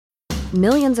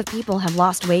Millions of people have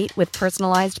lost weight with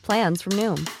personalized plans from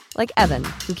Noom. Like Evan,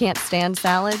 who can't stand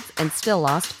salads and still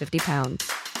lost 50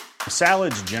 pounds.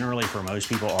 Salads generally for most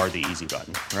people are the easy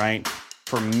button, right?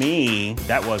 For me,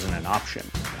 that wasn't an option.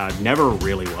 I never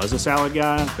really was a salad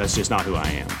guy. That's just not who I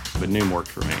am. But Noom worked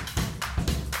for me.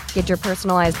 Get your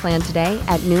personalized plan today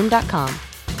at Noom.com.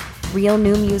 Real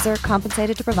Noom user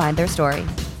compensated to provide their story.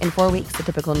 In 4 weeks, the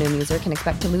typical Noom user can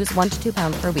expect to lose 1 to 2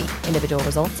 pounds per week. Individual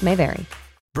results may vary.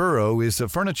 Burrow is a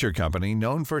furniture company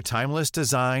known for timeless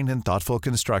design and thoughtful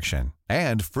construction,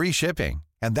 and free shipping,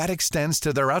 and that extends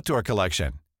to their outdoor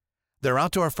collection. Their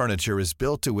outdoor furniture is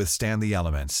built to withstand the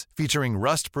elements, featuring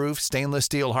rust-proof stainless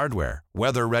steel hardware,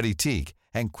 weather-ready teak,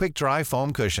 and quick-dry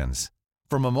foam cushions.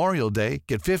 For Memorial Day,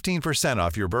 get 15%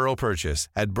 off your Burrow purchase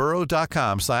at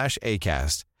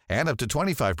burrow.com/ACAST, and up to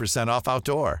 25% off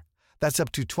outdoor. That's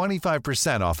up to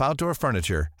 25% off outdoor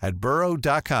furniture at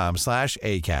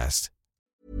burrow.com/ACAST.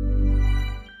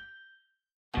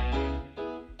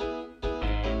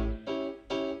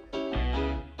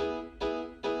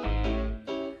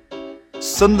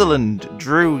 Sunderland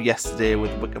drew yesterday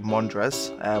with Wycombe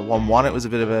Wanderers, 1-1. It was a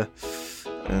bit of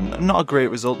not a great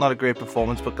result, not a great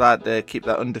performance, but glad to keep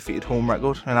that undefeated home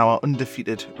record and our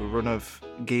undefeated run of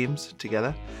games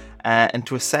together. And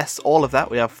to assess all of that,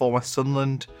 we have former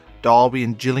Sunderland, Derby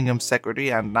and Gillingham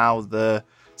secretary, and now the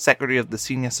secretary of the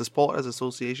Senior Supporters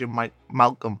Association,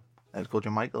 Malcolm. I called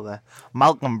you Michael there.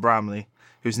 Malcolm Bramley,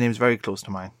 whose name is very close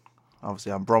to mine.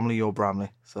 Obviously, I'm Bromley, you're Bramley.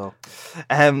 So,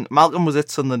 Malcolm was at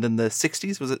Sunderland in the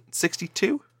 60s. Was it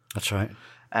 62? That's right.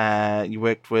 You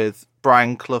worked with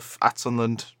Brian Clough at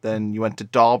Sunderland. Then you went to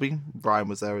Derby. Brian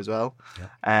was there as well. Yeah.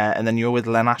 And then you were with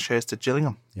Len Ashurst at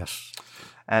Gillingham. Yes.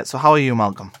 So how are you,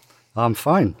 Malcolm? I'm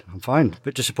fine. A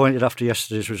bit disappointed after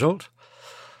yesterday's result.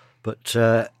 But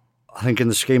I think in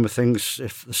the scheme of things,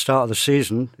 if the start of the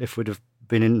season, if we'd have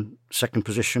been in second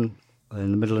position in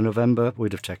the middle of November,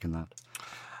 we'd have taken that.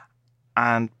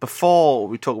 And before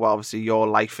we talk about, obviously, your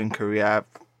life and career, I've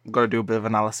got to do a bit of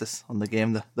analysis on the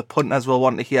game. The punters will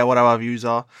want to hear what our views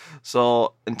are.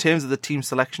 So, in terms of the team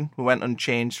selection, we went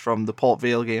unchanged from the Port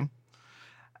Vale game.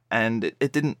 And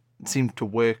it didn't seem to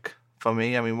work for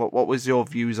me. I mean, what was your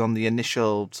views on the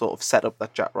initial sort of setup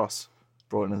that Jack Ross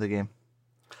brought into the game?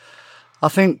 I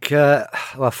think,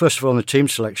 first of all, in the team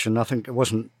selection, I think it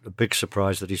wasn't a big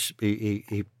surprise that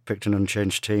he picked an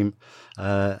unchanged team.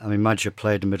 Madger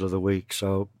played in the middle of the week,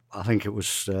 so I think it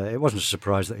wasn't a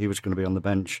surprise that he was going to be on the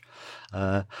bench.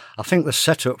 I think the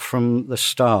setup from the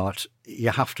start, you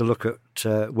have to look at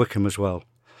Wycombe as well.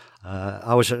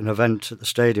 I was at an event at the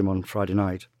stadium on Friday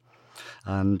night,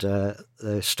 and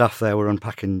the staff there were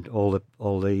unpacking all the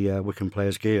Wycombe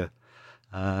players' gear.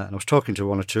 And I was talking to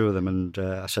one or two of them, and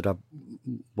I said,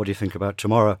 what do you think about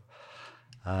tomorrow?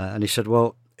 And he said,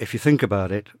 well, if you think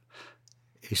about it,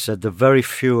 he said, the very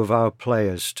few of our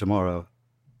players tomorrow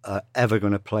are ever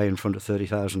going to play in front of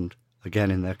 30,000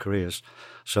 again in their careers.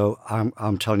 So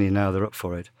I'm telling you now, they're up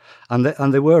for it. And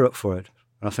they were up for it.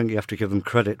 And I think you have to give them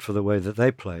credit for the way that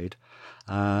they played.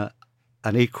 And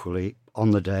equally,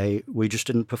 on the day, we just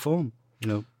didn't perform,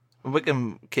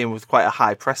 Wycombe came with quite a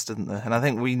high press, didn't they? And I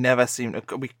think we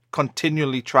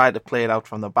continually tried to play it out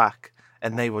from the back,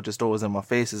 and they were just always in our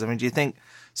faces. I mean, do you think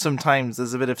sometimes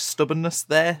there's a bit of stubbornness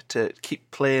there to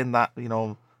keep playing that,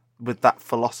 with that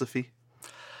philosophy?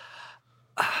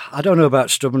 I don't know about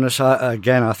stubbornness. I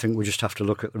think we just have to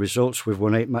look at the results. We've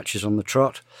won 8 matches on the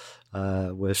trot.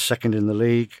 We're second in the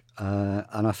league,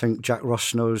 and I think Jack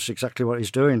Ross knows exactly what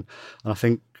he's doing. And I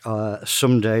think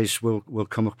some days we'll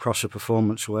come across a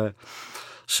performance where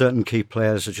certain key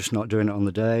players are just not doing it on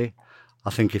the day.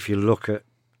 I think if you look at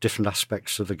different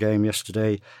aspects of the game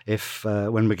yesterday, if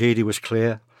when McGeady was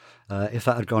clear, if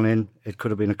that had gone in, it could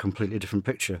have been a completely different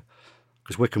picture,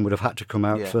 because Wycombe would have had to come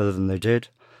out further than they did.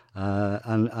 We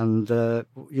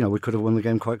could have won the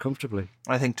game quite comfortably.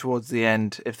 I think towards the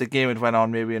end, if the game had went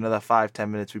on maybe another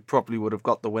 5-10 minutes, we probably would have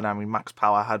got the win. I mean, Max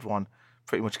Power had one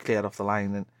pretty much cleared off the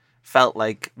line, and felt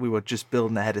like we were just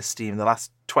building a head of steam. The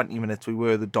last 20 minutes, we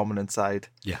were the dominant side.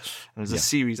 Yes. And it was a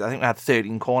series. I think we had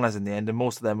 13 corners in the end, and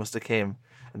most of them must have came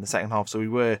in the second half. So we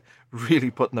were really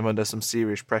putting them under some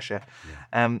serious pressure.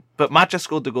 Yeah. But Matt just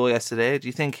scored the goal yesterday. Do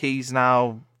you think he's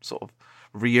now sort of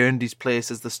re-earned his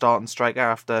place as the starting striker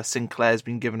after Sinclair's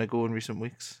been given a go in recent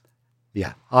weeks?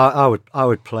 Yeah, I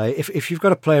would play if you've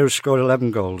got a player who's scored 11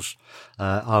 goals.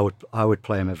 I would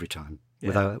play him every time,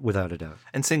 without a doubt.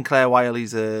 And Sinclair, while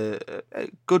he's a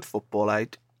good footballer,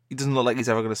 he doesn't look like he's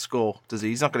ever going to score, does he?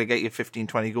 He's not going to get you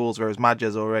 15-20 goals, whereas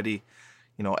Madger's already,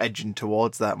 edging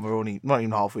towards that, and we're only not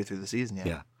even halfway through the season yet.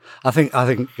 Yeah, I think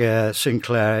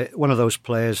Sinclair, one of those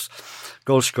players,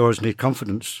 goal scorers need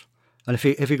confidence. And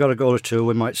if he got a goal or two,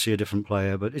 we might see a different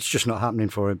player, but it's just not happening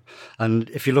for him.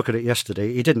 And if you look at it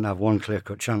yesterday, he didn't have one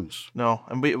clear-cut chance. No,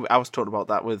 and I was talking about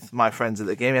that with my friends at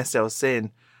the game yesterday. I was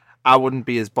saying I wouldn't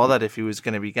be as bothered if he was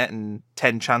going to be getting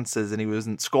 10 chances and he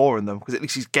wasn't scoring them, because at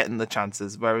least he's getting the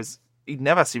chances, whereas he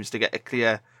never seems to get a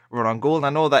clear run on goal. And I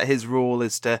know that his role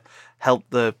is to help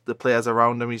the players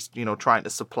around him. He's trying to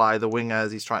supply the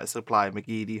wingers. He's trying to supply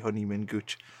McGeady, Honeyman,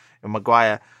 Gooch and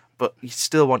Maguire. But you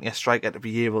still want your striker to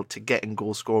be able to get in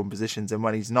goal-scoring positions, and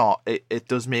when he's not, it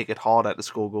does make it harder to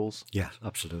score goals. Yeah,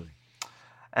 absolutely.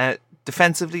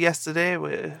 Defensively yesterday,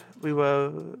 we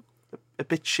were a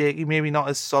bit shaky, maybe not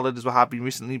as solid as we have been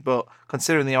recently, but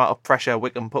considering the amount of pressure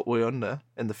Wickham put we under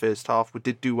in the first half, we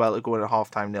did do well to go in at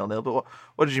half-time 0-0. But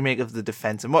what did you make of the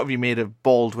defence, and what have you made of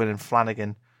Baldwin and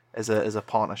Flanagan as a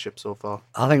partnership so far?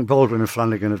 I think Baldwin and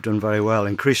Flanagan have done very well,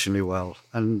 increasingly well,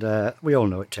 and we all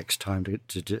know it takes time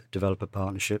to develop a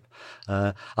partnership.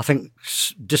 I think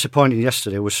disappointing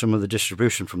yesterday was some of the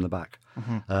distribution from the back,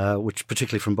 which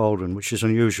particularly from Baldwin, which is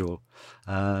unusual.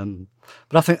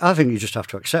 But I think you just have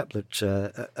to accept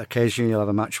that occasionally you'll have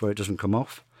a match where it doesn't come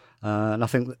off, and I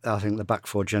think the back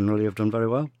four generally have done very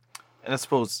well. And I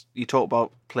suppose you talk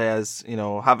about players,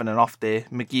 having an off day.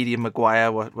 McGeady and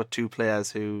Maguire were two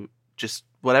players who just,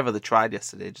 whatever they tried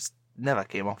yesterday, just never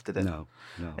came off, did it? No.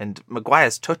 And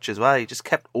Maguire's touch as well, he just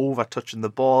kept over-touching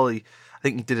the ball. I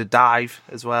think he did a dive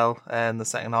as well in the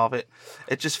second half.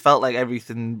 It just felt like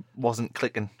everything wasn't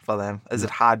clicking for them, as it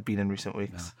had been in recent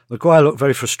weeks. No. Maguire looked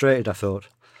very frustrated, I thought.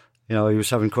 He was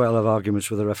having quite a lot of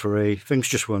arguments with the referee. Things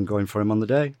just weren't going for him on the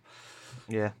day.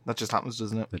 Yeah, that just happens,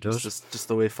 doesn't it? It does. It's just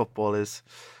the way football is.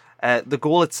 The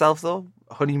goal itself, though,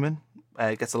 Honeyman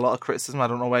gets a lot of criticism. I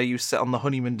don't know where you sit on the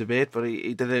Honeyman debate, but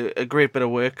he did a great bit of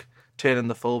work turning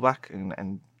the fullback,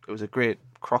 and it was a great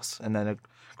cross and then a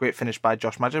great finish by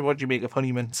Josh Maja. What do you make of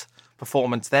Honeyman's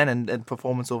performance then and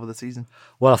performance over the season?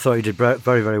 Well, I thought he did very,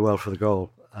 very well for the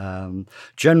goal.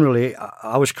 Generally,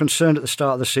 I was concerned at the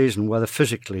start of the season whether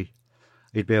physically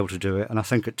he'd be able to do it, and I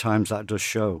think at times that does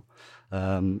show.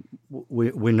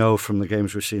 We know from the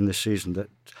games we've seen this season that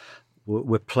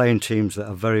we're playing teams that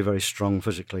are very, very strong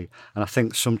physically, and I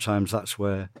think sometimes that's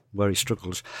where he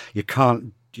struggles. You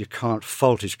can't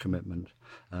fault his commitment.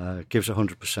 Gives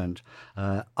 100%.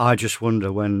 I just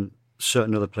wonder when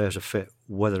certain other players are fit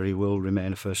whether he will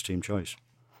remain a first team choice.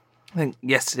 I think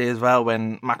yesterday as well,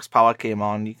 when Max Power came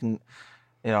on,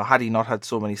 had he not had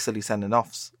so many silly sending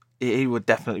offs, he would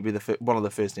definitely be one of the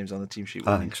first names on the team sheet.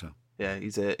 I think so. Yeah,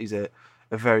 he's a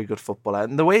very good footballer,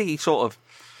 and the way he sort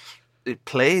of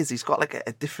plays, he's got like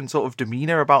a different sort of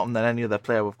demeanour about him than any other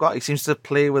player we've got. He seems to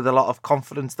play with a lot of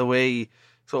confidence, the way he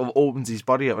sort of opens his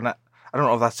body up, and I don't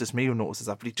know if that's just me who notices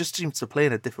that, but he just seems to play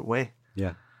in a different way.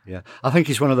 Yeah. I think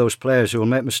he's one of those players who will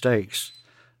make mistakes,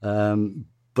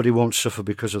 but he won't suffer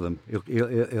because of them.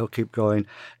 He'll keep going.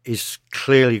 He's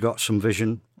clearly got some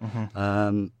vision,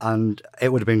 and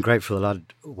it would have been great for the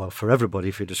lad, well, for everybody,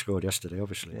 if he'd have scored yesterday,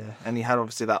 obviously. Yeah, and he had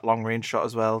obviously that long range shot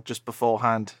as well, just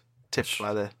beforehand, tipped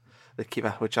by the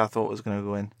keeper, which I thought was going to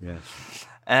go in. Yes.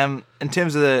 In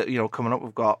terms of the coming up,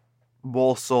 we've got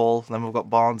Walsall, then we've got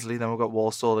Barnsley, then we've got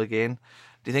Walsall again.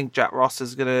 Do you think Jack Ross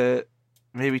is going to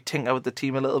maybe tinker with the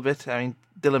team a little bit? I mean,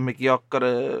 Dylan McGeoch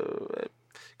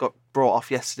got brought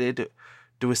off yesterday.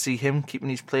 Do we see him keeping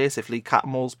his place if Lee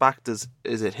Cattermole's back? Is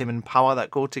it him and Power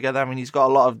that go together? I mean, he's got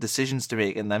a lot of decisions to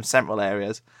make in them central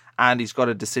areas, and he's got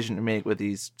a decision to make with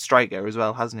his striker as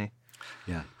well, hasn't he?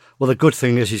 Yeah. Well, the good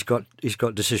thing is he's got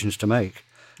decisions to make.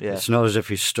 Yeah. It's not as if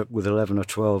he's stuck with 11 or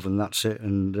 12 and that's it,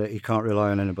 and he can't rely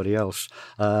on anybody else.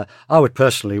 I would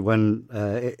personally,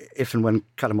 if and when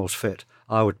Cattermole's fit,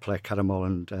 I would play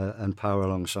Cattermole and Power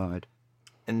alongside.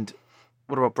 And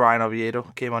what about Brian Oviedo?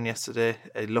 Came on yesterday.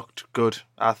 He looked good.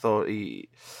 I thought he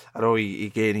had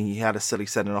a silly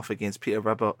sending off against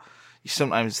Peterborough, but you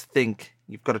sometimes think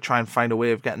you've got to try and find a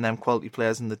way of getting them quality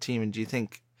players in the team. And do you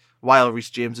think, while Reece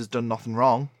James has done nothing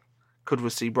wrong, could we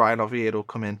see Brian Oviedo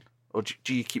come in? Or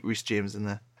do you keep Reece James in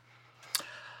there?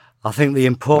 I think the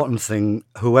important thing,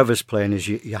 whoever's playing, is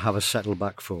you have a settled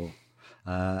back four.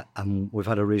 And we've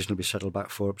had a reasonably settled back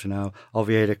four up to now.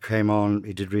 Oviedo came on,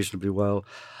 he did reasonably well.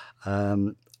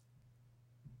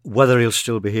 Whether he'll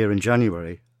still be here in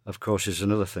January, of course, is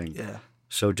another thing. Yeah.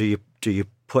 So do you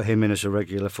put him in as a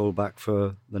regular full-back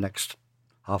for the next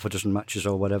half a dozen matches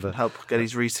or whatever, help get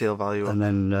his resale value up, and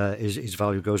then his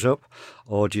value goes up?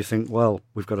 Or do you think, well,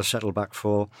 we've got to settle back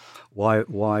for why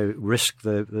risk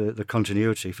the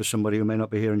continuity for somebody who may not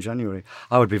be here in January?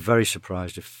 I would be very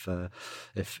surprised if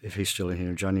he's still in here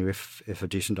in January if a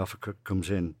decent offer comes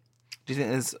in. Do you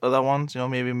think there's other ones,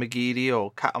 maybe McGeady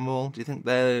or Cattermole? Do you think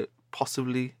they're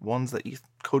possibly ones that you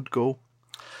could go?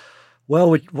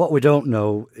 Well, what we don't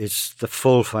know is the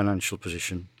full financial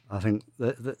position. I think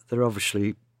that there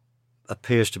obviously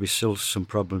appears to be still some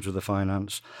problems with the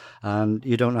finance, and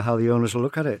you don't know how the owners will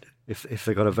look at it. If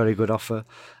they got a very good offer,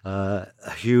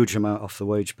 a huge amount off the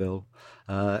wage bill,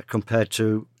 compared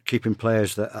to keeping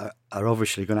players that are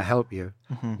obviously going to help you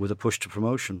with a push to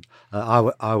promotion.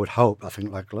 I would hope, I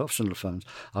think like a lot of Sunderland fans,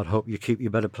 I'd hope you keep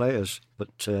your better players,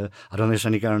 but I don't think there's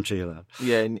any guarantee of that.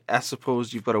 Yeah, and I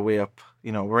suppose you've got to weigh up,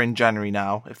 we're in January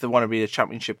now. If they want to be a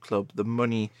Championship club, the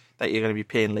money that you're going to be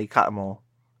paying Lee Cattermole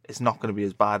is not going to be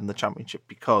as bad in the Championship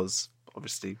because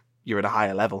obviously you're at a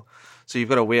higher level. So you've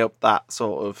got to weigh up that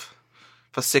sort of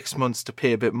for 6 months to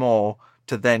pay a bit more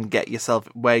to then get yourself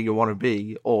where you want to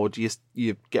be, or do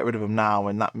you get rid of them now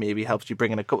and that maybe helps you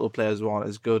bring in a couple of players who aren't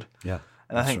as good? Yeah,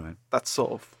 and I think that's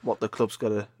sort of what the club's got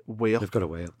to weigh up. They've got to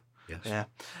weigh up, yes. Yeah.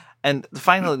 And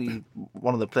finally,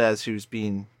 one of the players who's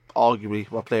been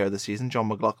arguably our player of the season, John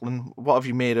McLaughlin. What have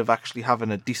you made of actually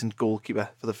having a decent goalkeeper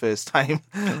for the first time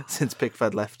since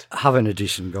Pickford left? Having a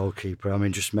decent goalkeeper,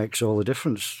 just makes all the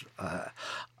difference.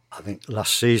 I think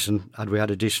last season, had we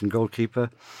had a decent goalkeeper,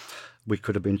 we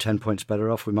could have been 10 points better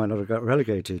off. We might not have got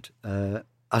relegated.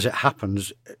 As it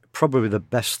happens, probably the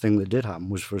best thing that did happen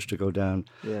was for us to go down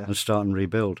and start and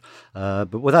rebuild.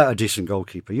 But without a decent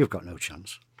goalkeeper, you've got no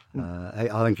chance.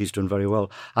 I think he's done very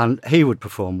well. And he would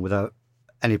perform without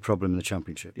any problem in the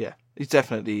Championship. Yeah, he's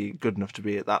definitely good enough to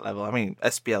be at that level.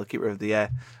 SPL Keeper of the Year,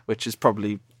 which is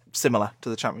probably similar to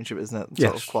the Championship, isn't it? Yes.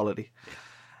 Sort of quality.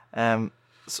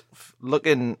 So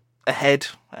looking ahead,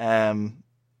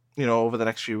 over the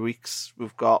next few weeks, we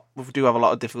do have a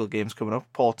lot of difficult games coming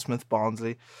up. Portsmouth,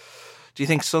 Barnsley. Do you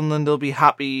think Sunderland will be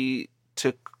happy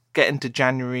to get into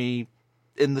January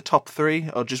in the top three,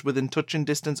 or just within touching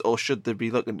distance, or should they be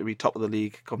looking to be top of the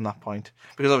league come that point?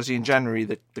 Because obviously in January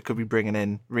they could be bringing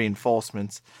in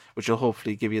reinforcements, which will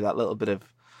hopefully give you that little bit of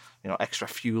extra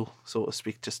fuel, so to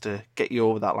speak, just to get you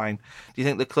over that line. Do you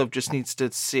think the club just needs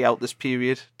to see out this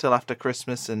period till after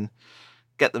Christmas and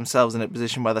get themselves in a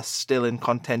position where they're still in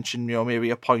contention, maybe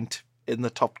a point in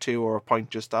the top two or a point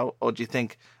just out? Or do you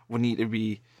think we need to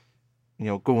be,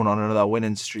 going on another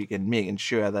winning streak and making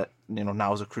sure that,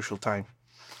 now is a crucial time?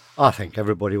 I think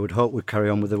everybody would hope we'd carry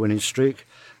on with the winning streak.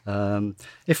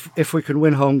 If we can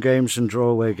win home games and draw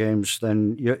away games,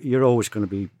 then you're always going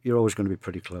to be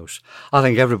pretty close. I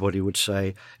think everybody would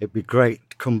say it'd be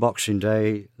great come Boxing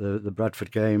Day, the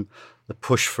Bradford game, the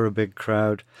push for a big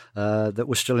crowd, that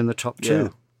we're still in the top two. Yeah.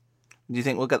 Do you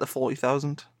think we'll get the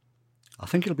 40,000? I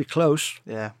think it'll be close.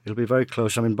 Yeah, it'll be very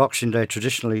close. Boxing Day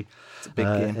traditionally, it's a big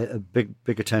game.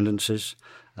 Big attendances.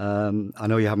 I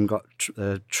know you haven't got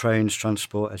trains,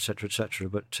 transport, etc.,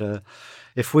 but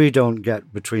if we don't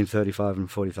get between 35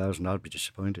 and 40,000, I'd be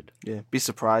disappointed. Yeah, be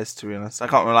surprised, to be honest. I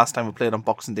can't remember last time we played on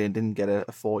Boxing Day and didn't get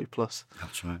a 40 plus.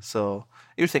 That's right. So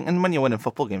you're thinking, when you're winning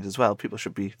football games as well, people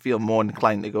should feel more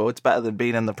inclined to go. It's better than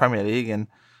being in the Premier League and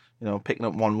picking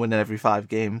up one win in every 5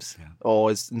 games, or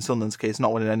as in Sunderland's case,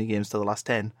 not winning any games till the last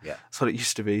 10. Yeah, that's what it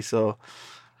used to be. So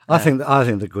I think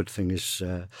the good thing is,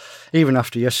 even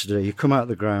after yesterday, you come out of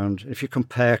the ground. If you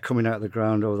compare coming out of the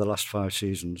ground over the last 5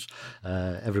 seasons,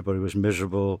 everybody was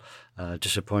miserable,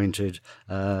 disappointed.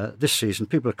 This season,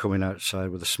 people are coming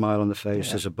outside with a smile on their face.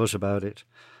 There's a buzz about it.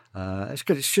 It's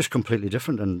good. It's just completely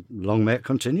different, and long may it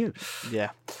continue.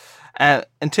 Yeah.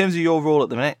 In terms of your role at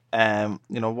the minute,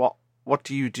 what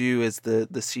do you do as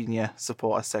the senior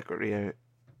supporter secretary?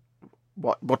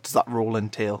 What does that role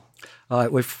entail? All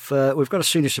right, we've got a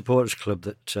senior supporters club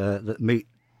that meet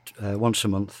once a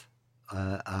month,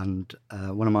 and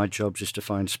one of my jobs is to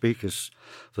find speakers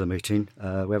for the meeting.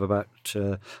 We have about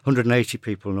 180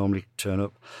 people normally turn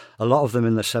up. A lot of them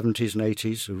in their 70s and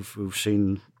 80s who've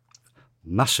seen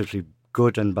massively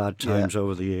good and bad times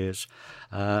over the years.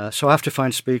 So I have to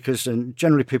find speakers, and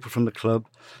generally people from the club,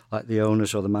 like the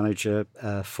owners or the manager,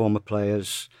 former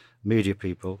players, media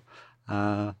people.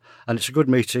 And it's a good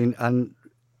meeting, and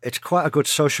it's quite a good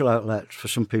social outlet for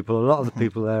some people. A lot of the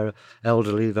people there are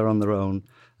elderly, they're on their own.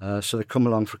 So they come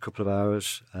along for a couple of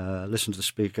hours, listen to the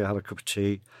speaker, have a cup of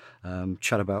tea,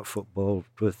 chat about football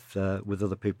with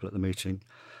other people at the meeting.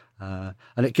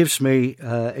 And it gives me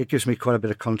quite a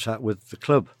bit of contact with the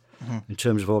club in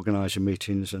terms of organising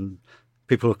meetings, and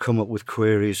people will come up with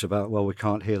queries about, well, we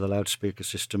can't hear the loudspeaker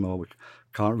system, or we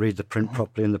can't read the print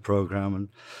properly in the programme. And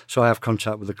so I have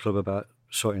contact with the club about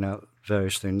sorting out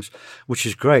various things, which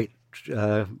is great,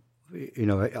 on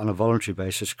a voluntary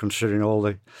basis, considering all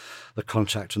the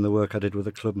contact and the work I did with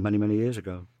the club many, many years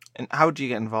ago. And how do you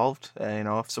get involved?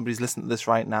 If somebody's listening to this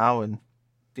right now, and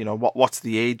what's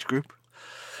the age group?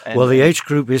 Well, the age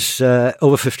group is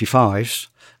over 55s.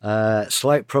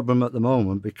 Slight problem at the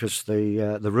moment because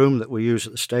the room that we use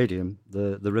at the stadium,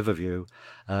 the Riverview,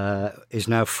 is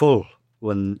now full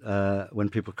when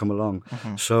people come along.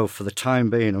 Mm-hmm. So for the time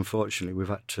being, unfortunately, we've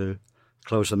had to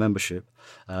close the membership.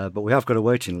 But we have got a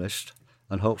waiting list,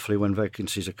 and hopefully when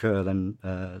vacancies occur,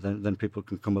 then people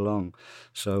can come along.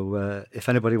 So if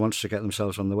anybody wants to get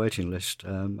themselves on the waiting list,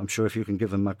 I'm sure if you can give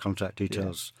them my contact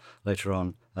details later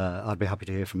on, I'd be happy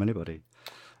to hear from anybody.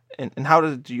 And how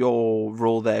did your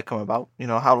role there come about? You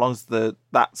know, how long's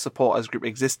that supporters group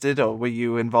existed, or were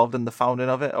you involved in the founding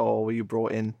of it, or were you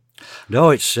brought in? No,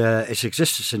 it's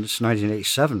existed since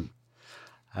 1987.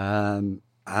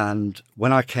 And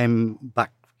when I came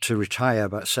back to retire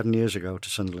about 7 years ago to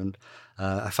Sunderland,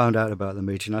 I found out about the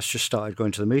meeting. I just started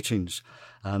going to the meetings.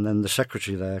 And then the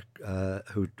secretary there,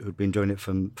 who'd been doing it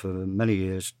for many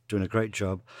years, doing a great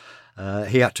job,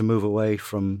 he had to move away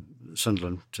from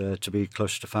Sunderland to be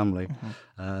closer to family.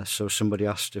 Mm-hmm. So somebody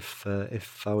asked if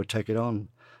I would take it on.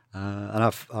 And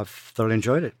I've thoroughly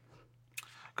enjoyed it.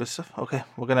 Good stuff. Okay,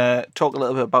 we're going to talk a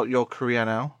little bit about your career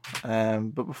now.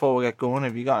 But before we get going,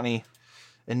 have you got any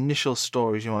initial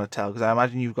stories you want to tell? Because I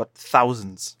imagine you've got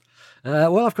thousands.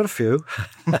 Well, I've got a few.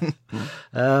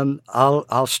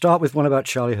 I'll start with one about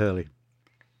Charlie Hurley.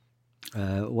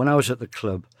 When I was at the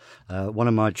club, one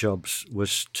of my jobs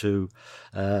was to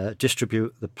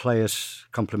distribute the players'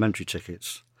 complimentary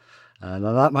tickets.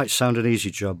 Now that might sound an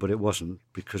easy job, but it wasn't,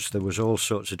 because there was all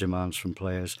sorts of demands from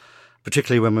players,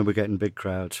 particularly when we were getting big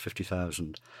crowds,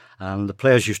 50,000. And the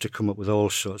players used to come up with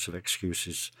all sorts of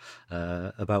excuses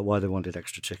about why they wanted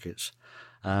extra tickets.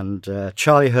 And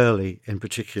Charlie Hurley, in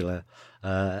particular,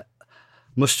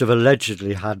 must have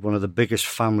allegedly had one of the biggest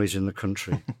families in the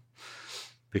country.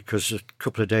 Because a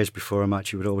couple of days before a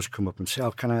match, he would always come up and say,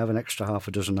 "Oh, can I have an extra half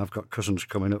a dozen? I've got cousins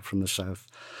coming up from the south,"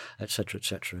 etc.,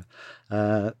 etc.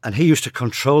 And he used to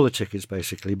control the tickets,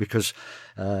 basically, because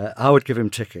I would give him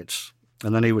tickets,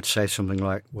 and then he would say something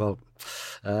like, "Well,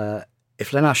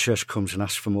 if Len Ashurst comes and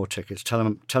asks for more tickets, tell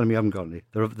him you haven't got any.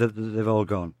 They've all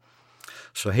gone."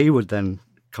 So he would then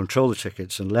control the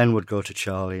tickets, and Len would go to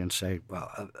Charlie and say,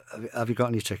 "Well, have you got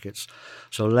any tickets?"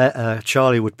 So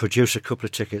Charlie would produce a couple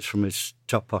of tickets from his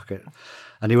top pocket,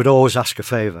 and he would always ask a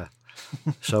favour.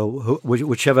 So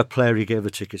whichever player he gave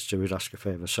the tickets to, he'd ask a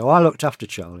favour. So I looked after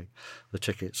Charlie, the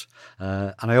tickets,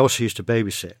 and I also used to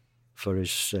babysit for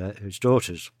his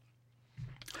daughters.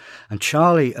 And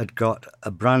Charlie had got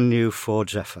a brand new Ford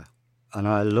Zephyr, and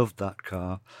I loved that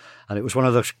car. And it was one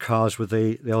of those cars with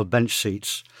the old bench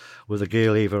seats with a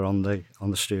gear lever on the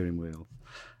steering wheel.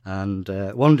 And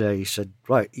one day he said,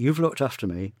 "Right, you've looked after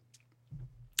me."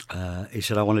 He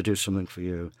said, "I want to do something for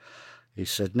you." He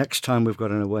said, "Next time we've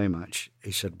got an away match,"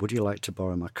 he said, "would you like to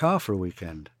borrow my car for a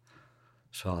weekend?"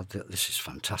 So I thought, this is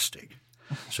fantastic.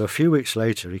 So a few weeks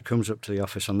later, he comes up to the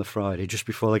office on the Friday, just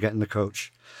before they get in the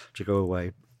coach to go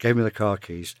away, gave me the car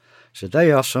keys, said, "There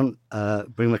you are, son,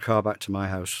 bring the car back to my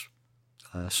house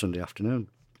Sunday afternoon."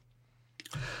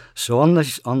 So on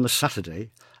the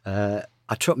Saturday,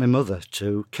 I took my mother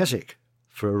to Keswick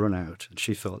for a run out, and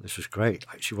she thought this was great.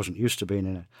 Like, she wasn't used to being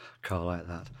in a car like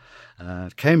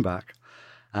that. Came back,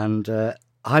 and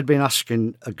I'd been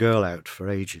asking a girl out for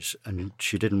ages, and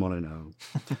she didn't want to know.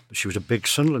 But she was a big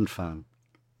Sunderland fan.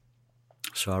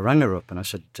 So I rang her up and I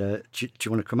said, do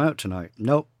you want to come out tonight?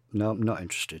 No, I'm not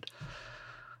interested.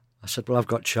 I said, "Well, I've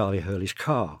got Charlie Hurley's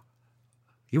car."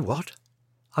 "You what?"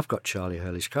 "I've got Charlie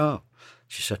Hurley's car."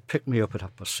 She said, "Pick me up at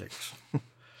 6:30.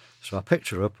 So I picked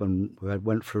her up and we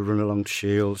went for a run along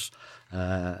Shields,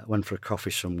 went for a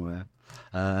coffee somewhere.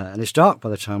 And it's dark by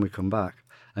the time we come back.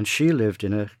 And she lived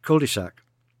in a cul-de-sac.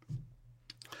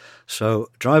 So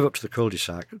drive up to the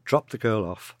cul-de-sac, drop the girl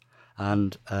off,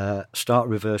 and start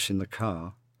reversing the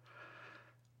car.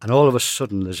 And all of a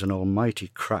sudden there's an almighty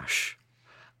crash.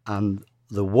 And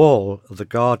the wall of the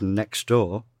garden next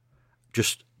door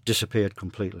just disappeared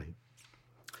completely.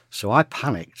 So I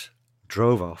panicked,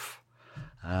 drove off.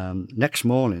 Next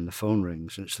morning the phone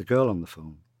rings and it's the girl on the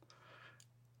phone.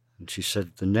 And she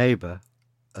said the neighbour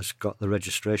has got the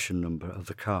registration number of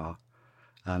the car,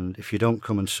 and if you don't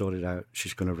come and sort it out,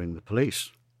 she's going to ring the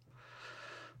police.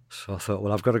 So I thought,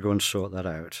 well, I've got to go and sort that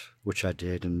out, which I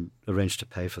did, and arranged to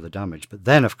pay for the damage. But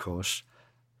then, of course,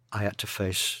 I had to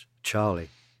face Charlie.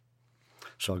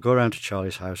 So I go around to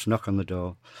Charlie's house, knock on the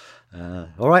door.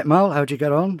 "All right, Mal, how'd you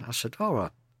get on?" I said, "All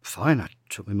right, fine. I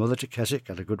took my mother to Keswick,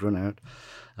 had a good run out."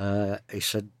 He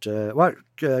said, "Right,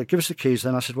 give us the keys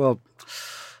then." I said, "Well,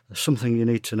 there's something you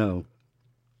need to know."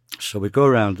 So we go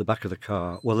around the back of the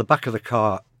car. Well, the back of the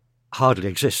car hardly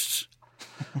exists.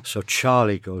 So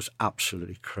Charlie goes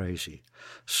absolutely crazy,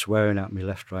 swearing at me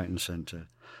left, right and centre.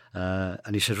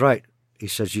 And he says, right, he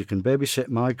says, you can babysit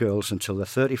my girls until they're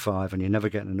 35 and you're never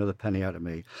getting another penny out of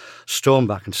me. Stormed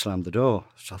back and slammed the door.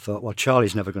 So I thought, well,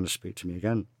 Charlie's never going to speak to me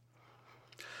again.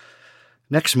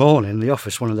 Next morning, in the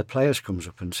office, one of the players comes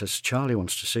up and says, Charlie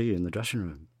wants to see you in the dressing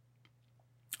room.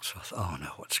 So I thought, oh no,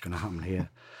 what's going to happen here?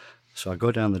 So I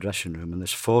go down the dressing room and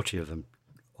there's 40 of them,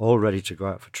 all ready to go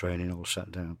out for training, all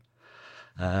sat down.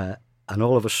 And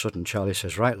all of a sudden, Charlie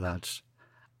says, right, lads,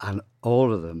 and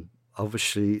all of them,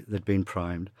 obviously they'd been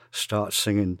primed, start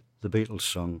singing the Beatles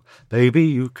song, Baby,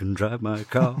 you can drive my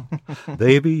car,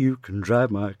 baby, you can drive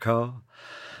my car.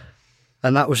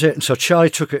 And that was it. And so Charlie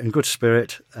took it in good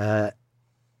spirit.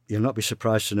 You'll not be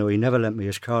surprised to know he never lent me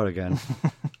his car again.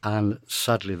 And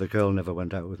sadly, the girl never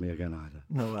went out with me again either.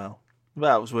 No,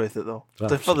 well, it was worth it though.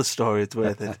 Absolutely. For the story, it's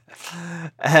worth it.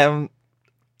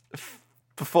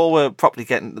 Before we're properly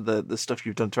getting to the stuff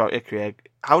you've done throughout your career,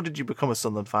 how did you become a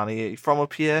Sunderland fan? Are you from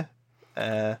up here?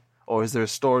 Or is there a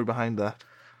story behind that?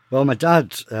 Well, my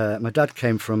dad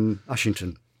came from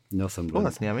Ashington, Northumberland. Oh,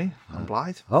 that's near me. I'm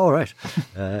Blythe. Oh, right.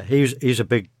 He's a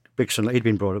big Sunderland. He'd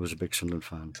been brought up as a big Sunderland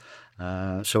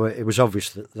fan, so it was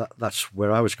obvious that's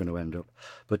where I was going to end up.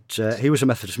 But he was a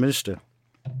Methodist minister,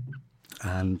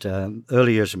 and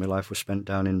early years of my life were spent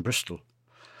down in Bristol.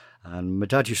 And my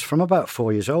dad from about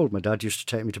 4 years old, my dad used to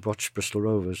take me to watch Bristol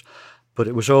Rovers, but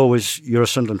it was always, you're a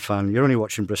Sunderland fan, you're only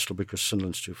watching Bristol because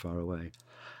Sunderland's too far away.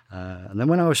 And then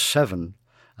when I was 7,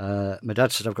 my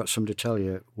dad said, I've got something to tell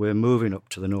you, we're moving up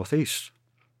to the northeast.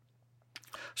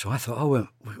 So I thought, oh,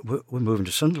 we're moving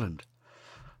to Sunderland.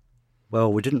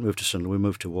 Well, we didn't move to Sunderland, we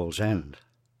moved to Wallsend.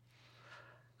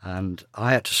 And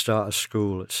I had to start a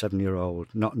school at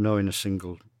 7-year-old, not knowing a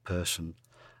single person,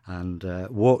 and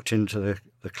walked into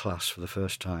the class for the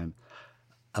first time.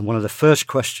 And one of the first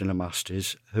questions I'm asked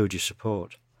is, who do you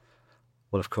support?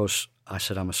 Well, of course, I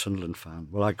said I'm a Sunderland fan.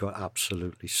 Well, I got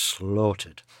absolutely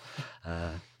slaughtered,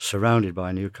 surrounded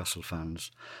by Newcastle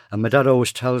fans. And my dad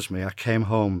always tells me I came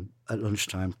home at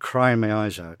lunchtime crying my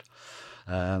eyes out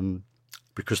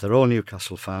because they're all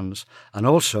Newcastle fans. And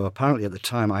also, apparently at the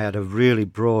time, I had a really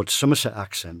broad Somerset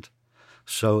accent.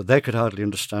 So they could hardly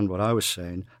understand what I was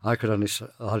saying. I could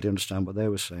hardly understand what they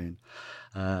were saying.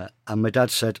 And my dad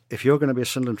said, if you're going to be a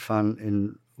Sunderland fan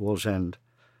in Wallsend,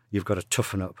 you've got to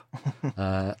toughen up.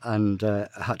 And I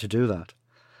had to do that.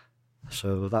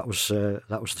 So that was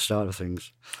the start of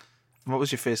things. What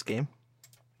was your first game?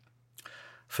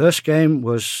 First game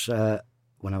was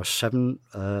when I was 7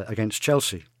 against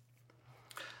Chelsea.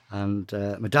 And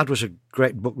my dad was a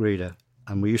great book reader.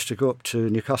 And we used to go up to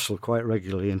Newcastle quite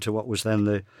regularly into what was then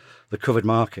the covered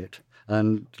market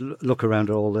and look around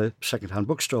at all the second-hand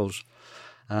bookstores.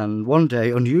 And one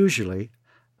day, unusually,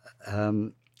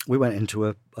 we went into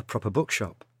a proper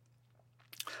bookshop.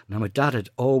 Now, my dad had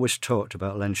always talked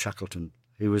about Len Shackleton.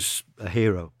 He was a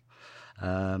hero.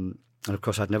 And, of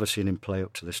course, I'd never seen him play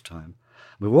up to this time.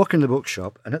 We walk in the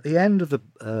bookshop, and at the end of the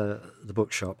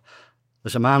bookshop,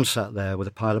 there's a man sat there with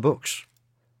a pile of books.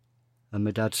 And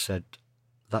my dad said,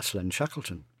 that's Len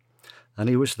Shackleton. And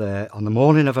he was there on the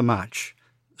morning of a match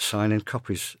signing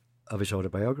copies of his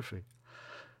autobiography.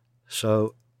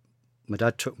 So my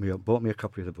dad took me up, bought me a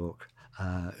copy of the book,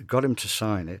 got him to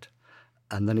sign it,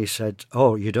 and then he said,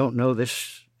 oh, you don't know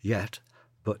this yet,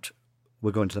 but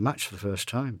we're going to the match for the first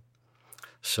time.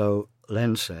 So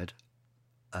Len said,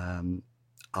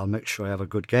 I'll make sure I have a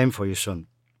good game for you, son.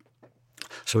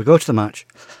 So we go to the match,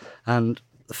 and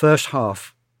the first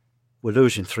half, we're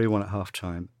losing 3-1 at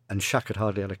half-time, and Shaq had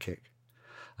hardly had a kick.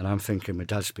 And I'm thinking, my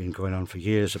dad's been going on for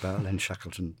years about Len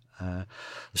Shackleton. The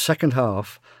second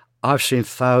half, I've seen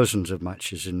thousands of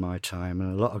matches in my time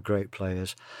and a lot of great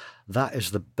players. That is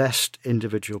the best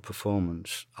individual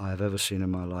performance I've ever seen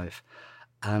in my life.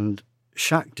 And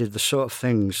Shaq did the sort of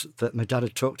things that my dad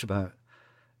had talked about,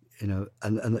 you know,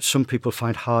 and that some people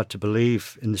find hard to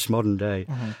believe in this modern day.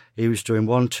 Mm-hmm. He was doing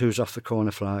 1-2s off the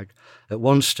corner flag. At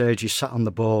one stage, he sat on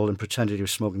the ball and pretended he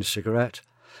was smoking a cigarette.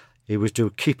 He was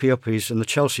doing keepy-uppies, and the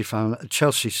Chelsea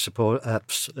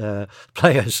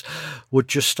players would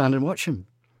just stand and watch him.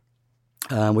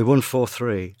 We won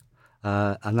 4-3,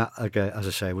 and that, again, as I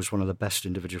say, was one of the best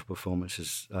individual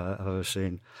performances I've ever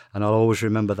seen. And I'll always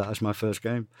remember that as my first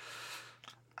game.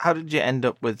 How did you end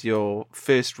up with your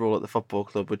first role at the football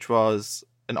club, which was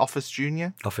an office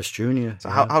junior? Office junior. So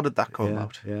how did that come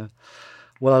about? Yeah.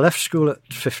 Well, I left school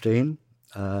at 15,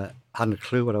 hadn't a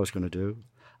clue what I was going to do,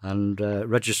 and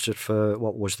registered for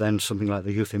what was then something like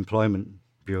the Youth Employment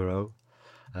Bureau.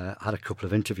 Had a couple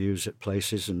of interviews at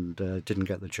places and didn't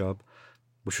get the job,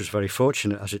 which was very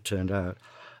fortunate as it turned out.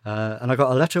 And I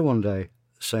got a letter one day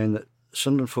saying that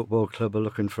Sunderland Football Club are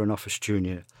looking for an office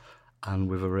junior and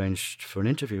we've arranged for an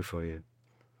interview for you.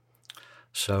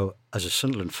 So as a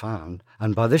Sunderland fan,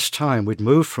 and by this time we'd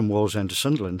moved from Wallsend to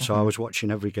Sunderland, so I was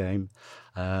watching every game.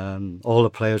 All the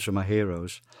players were my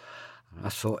heroes. And I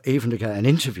thought, even to get an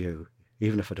interview,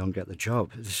 even if I don't get the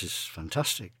job, this is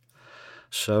fantastic.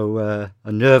 So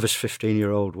a nervous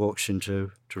 15-year-old walks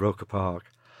into Roker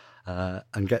Park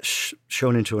and gets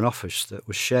shown into an office that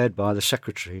was shared by the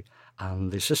secretary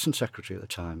and the assistant secretary at the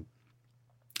time.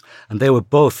 And they were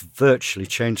both virtually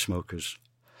chain smokers.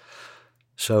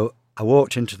 So I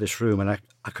walked into this room and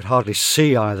I could hardly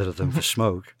see either of them for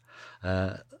smoke.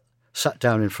 Sat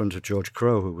down in front of George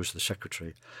Crowe, who was the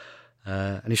secretary.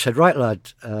 And he said, "Right,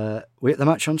 lad, we at the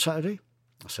match on Saturday?"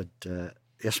 I said,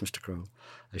 "Yes, Mr. Crowe."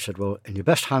 He said, "Well, in your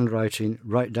best handwriting,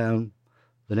 write down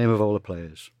the name of all the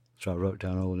players." So I wrote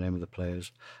down all the name of the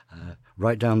players.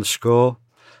 Write down the score.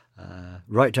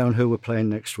 Write down who we're playing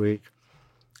next week.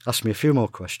 Asked me a few more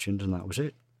questions, and that was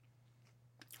it.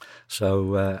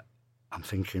 So I'm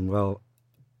thinking, well,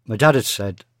 my dad had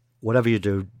said, whatever you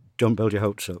do, don't build your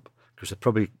hopes up, because they're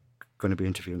probably going to be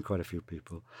interviewing quite a few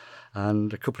people.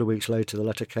 And a couple of weeks later, the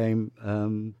letter came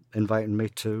inviting me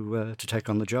to take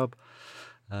on the job.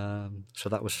 So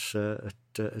that was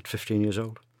at 15 years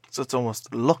old. So it's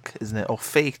almost luck, isn't it? Or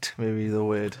fate, maybe the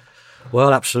word.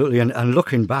 Well, absolutely. And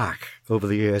looking back over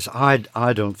the years,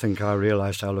 I don't think I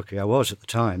realised how lucky I was at the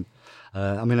time.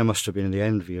 I mean, I must have been in the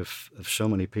envy of so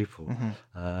many people,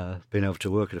 being able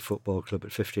to work at a football club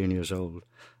at 15 years old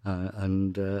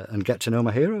and get to know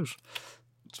my heroes.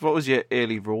 So what was your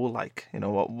early role like? You know,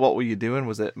 what were you doing?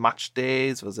 Was it match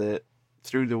days? Was it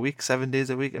through the week, 7 days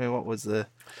a week? I mean, what was the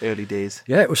early days?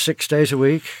 Yeah, it was 6 days a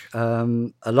week.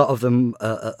 A lot of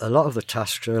the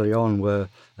tasks early on were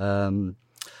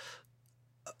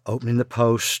opening the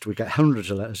post. We get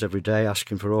hundreds of letters every day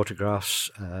asking for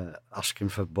autographs, asking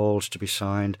for balls to be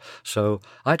signed. So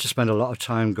I had to spend a lot of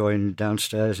time going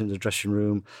downstairs in the dressing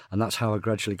room, and that's how I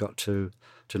gradually got to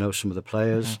know some of the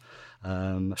players.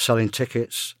 Selling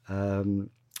tickets,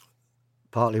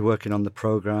 partly working on the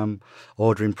programme,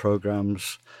 ordering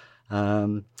programmes.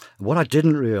 What I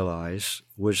didn't realise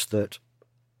was that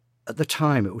at the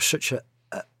time it was such a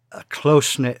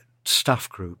close-knit staff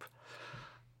group.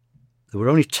 There were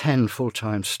only 10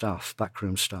 full-time staff,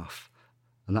 backroom staff,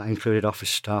 and that included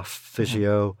office staff,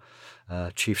 physio,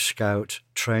 chief scout,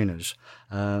 trainers.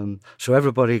 So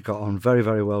everybody got on very,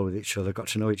 very well with each other, got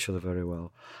to know each other very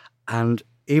well. And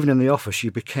even in the office,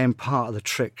 you became part of the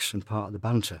tricks and part of the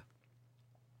banter.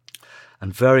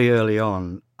 And very early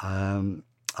on,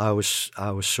 I was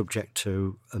subject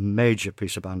to a major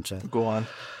piece of banter. Go on.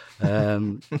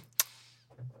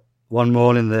 One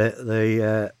morning,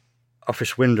 the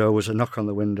office window was a knock on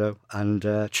the window,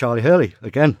 and Charlie Hurley,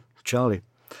 again, Charlie.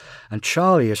 And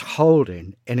Charlie is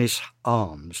holding in his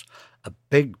arms a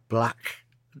big black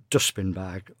dustbin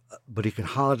bag, but he can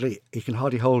hardly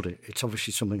hold it. It's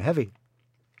obviously something heavy.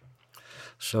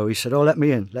 So he said, "Oh, let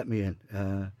me in.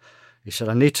 He said,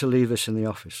 "I need to leave this in the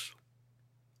office."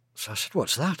 So I said,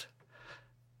 "What's that?"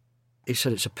 He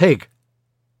said, "It's a pig."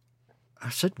 I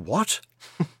said, "What?"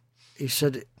 He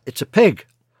said, "It's a pig."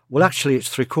 Well, actually,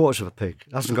 it's 3/4 of a pig.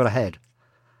 It hasn't got a head.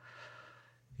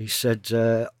 He said,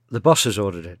 "The boss has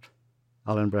ordered it,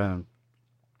 Alan Brown."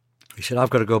 He said,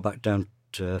 "I've got to go back down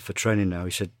for training now."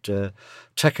 He said,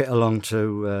 "Take it along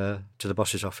to the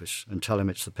boss's office and tell him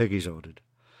it's the pig he's ordered."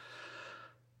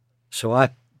 So I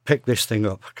picked this thing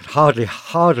up. I could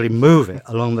hardly move it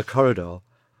along the corridor.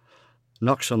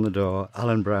 Knocks on the door.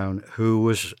 Alan Brown, who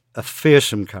was a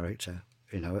fearsome character.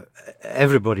 You know,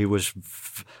 everybody was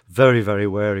very, very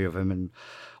wary of him and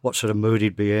what sort of mood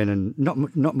he'd be in, and not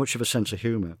much of a sense of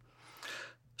humour.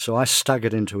 So I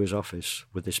staggered into his office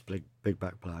with this big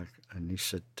back bag, and he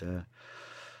said,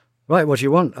 "Right, what do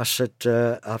you want?" I said,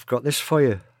 "I've got this for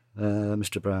you,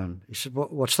 Mr. Brown." He said,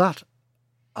 "What's that?"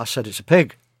 I said, "It's a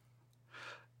pig."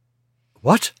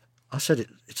 "What?" I said,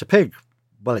 "It's a pig."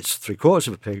 "Well, it's 3/4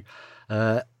 of a pig."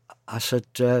 I said,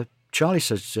 "Charlie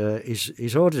says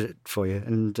he's ordered it for you,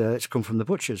 and it's come from the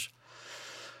butcher's."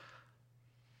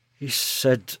 He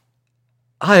said,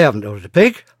 "I haven't ordered a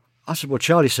pig." I said, "Well,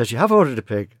 Charlie says you have ordered a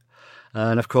pig."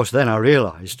 And of course, then I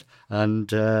realised.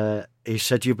 And he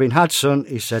said, "You've been had, son."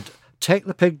 He said, "Take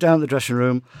the pig down to the dressing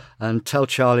room and tell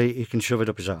Charlie he can shove it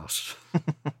up his arse."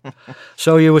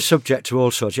 So you were subject to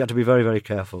all sorts. You had to be very, very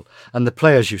careful. And the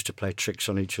players used to play tricks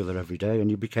on each other every day, and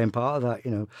you became part of that.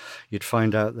 You know, you'd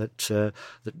find out that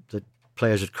that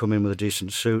players had come in with a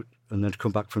decent suit, and then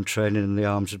come back from training and the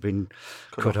arms had been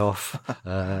cut off.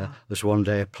 There's one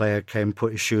day a player came,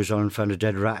 put his shoes on, and found a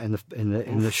dead rat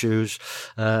in the shoes.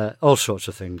 All sorts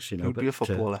of things, You'd be a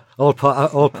footballer. All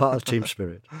part of team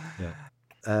spirit. Yeah.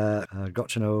 I got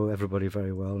to know everybody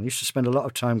very well. I used to spend a lot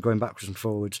of time going backwards and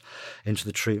forwards into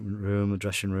the treatment room, the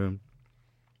dressing room.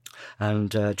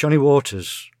 And Johnny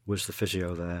Waters was the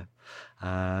physio there,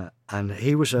 and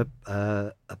he was a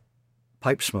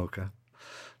pipe smoker.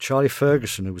 Charlie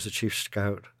Ferguson, who was the chief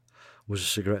scout, was a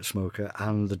cigarette smoker,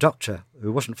 and the doctor,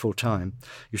 who wasn't full-time,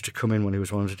 used to come in when he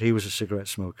was wanted. He was a cigarette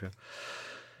smoker.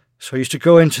 So I used to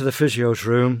go into the physio's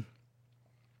room,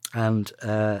 and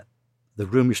the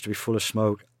room used to be full of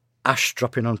smoke, ash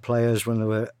dropping on players when they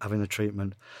were having the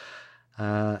treatment.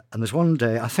 And there's one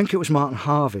day, I think it was Martin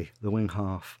Harvey, the wing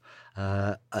half,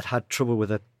 had trouble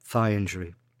with a thigh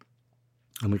injury.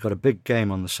 And we got a big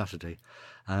game on the Saturday,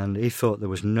 and he thought there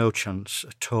was no chance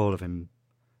at all of him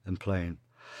playing.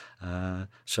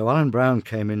 So Alan Brown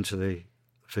came into the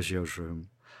physio's room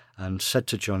and said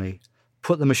to Johnny,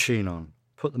 put the machine on.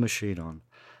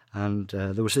 And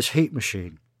there was this heat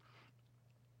machine,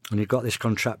 and he got this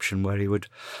contraption where he would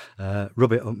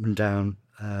rub it up and down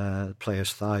the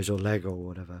player's thighs or leg or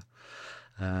whatever.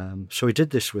 So he did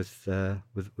this with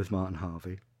Martin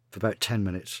Harvey for about 10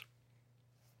 minutes.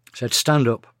 He said, stand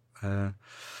up.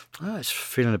 It's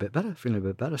feeling a bit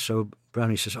better. So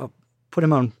Brownie says, put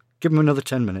him on. Give him another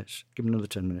 10 minutes.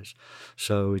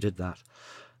 So we did that.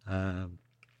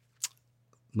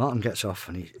 Martin gets off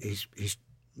and he's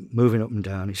moving up and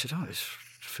down. He said, it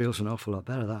feels an awful lot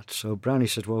better, that. So Brownie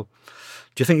said, well,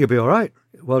 do you think you'll be all right?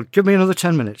 Well, give me another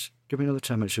 10 minutes. So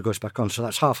he goes back on. So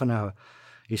that's half an hour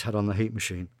he's had on the heat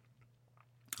machine.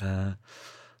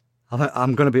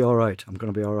 I'm going to be all right.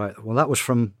 Well, that was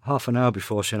from half an hour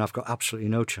before, saying I've got absolutely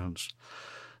no chance.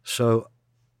 So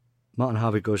Martin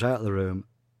Harvey goes out of the room.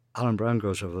 Alan Brown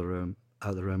goes out of the room.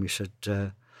 He said,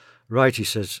 right, he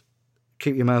says,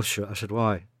 keep your mouth shut. I said,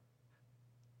 why?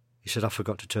 He said, I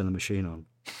forgot to turn the machine on.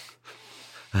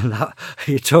 And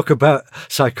you talk about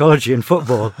psychology in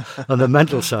football and the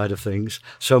mental side of things.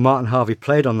 So Martin Harvey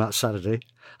played on that Saturday,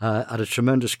 had a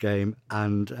tremendous game,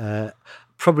 and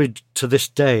probably to this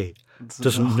day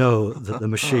doesn't know that the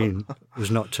machine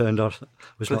was not turned on.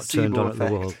 Turned on at the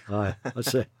wall. Aye,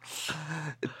 that's it.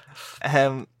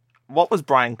 What was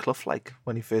Brian Clough like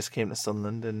when he first came to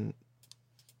Sunderland, and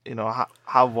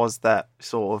how was that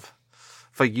sort of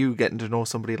for you getting to know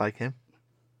somebody like him?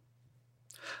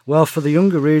 Well, for the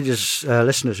younger readers,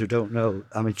 listeners who don't know,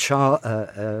 I mean,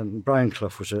 Brian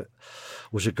Clough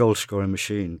was a goal scoring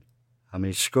machine. I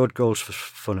mean, he scored goals for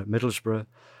fun at Middlesbrough.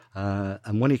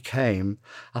 And when he came,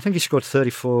 I think he scored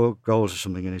 34 goals or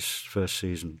something in his first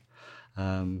season.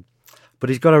 But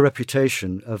he's got a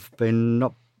reputation of being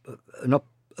not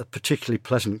a particularly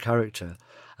pleasant character.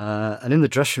 And in the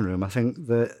dressing room, I think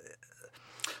there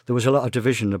was a lot of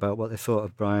division about what they thought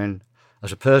of Brian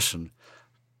as a person,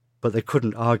 but they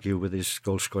couldn't argue with his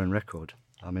goal-scoring record.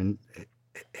 I mean,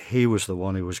 he was the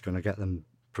one who was going to get them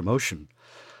promotion.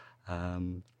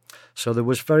 So there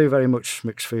was very, very much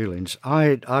mixed feelings.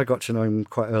 I got to know him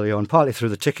quite early on, partly through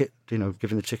the ticket,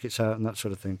 giving the tickets out and that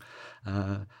sort of thing.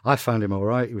 I found him all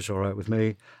right. He was all right with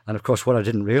me. And, of course, what I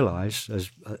didn't realise,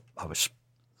 as I was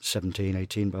 17,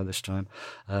 18 by this time,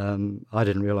 I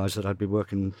didn't realise that I'd be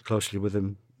working closely with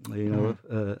him,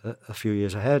 a few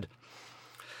years ahead.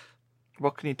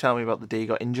 What can you tell me about the day he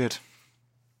got injured?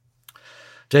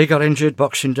 Day got injured,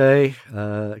 Boxing Day,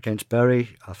 against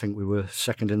Bury. I think we were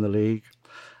second in the league.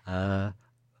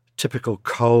 Typical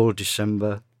cold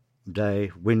December day,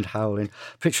 wind howling.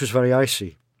 Pitch was very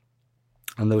icy,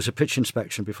 and there was a pitch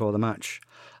inspection before the match,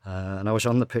 and I was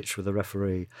on the pitch with the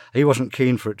referee. He wasn't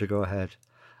keen for it to go ahead.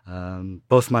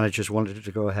 Both managers wanted it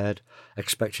to go ahead,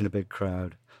 expecting a big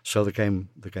crowd, so the game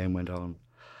went on.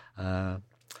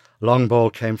 Long ball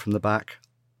came from the back.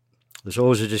 There's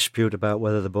always a dispute about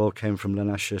whether the ball came from Len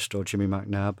Ashurst or Jimmy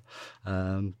McNabb,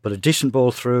 but a decent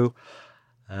ball through,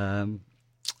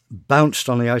 bounced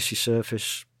on the icy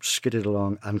surface, skidded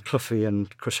along, and Cloughie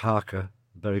and Chris Harker,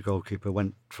 the Bury goalkeeper,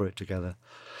 went for it together.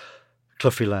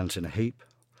 Cloughie lands in a heap.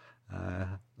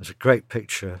 There's a great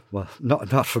picture, well,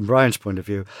 not from Brian's point of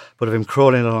view, but of him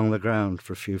crawling along the ground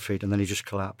for a few feet, and then he just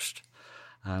collapsed.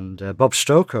 And Bob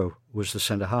Stokoe was the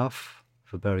centre-half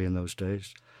for Bury in those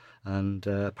days. And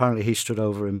apparently he stood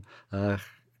over him,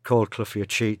 called Cloughie a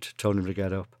cheat, told him to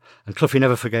get up. And Cloughie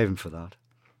never forgave him for that.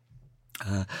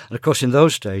 And of course, in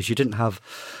those days, you didn't have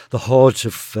the hordes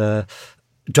of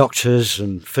doctors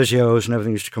and physios and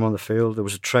everything used to come on the field. There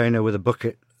was a trainer with a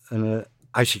bucket and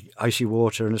icy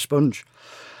water and a sponge.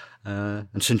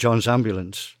 And St John's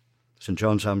ambulance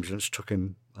took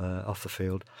him off the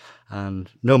field, and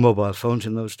no mobile phones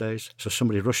in those days. So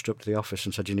somebody rushed up to the office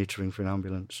and said, "You need to ring for an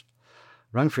ambulance."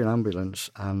 Rang for an ambulance,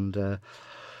 and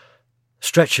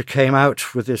stretcher came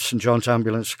out with this St John's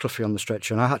ambulance, Cloughie on the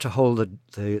stretcher, and I had to hold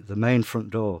the main front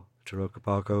door to Roker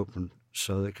Park open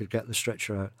so they could get the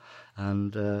stretcher out.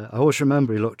 And I always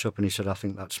remember he looked up and he said, "I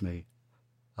think that's me.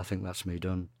 I think that's me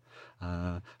done." It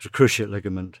was a cruciate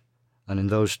ligament, and in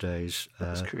those days,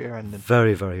 career ending.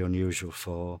 Very, very unusual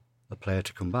for a player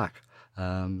to come back.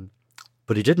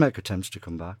 But he did make attempts to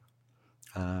come back.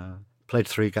 Played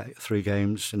three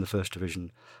games in the First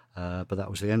Division, but that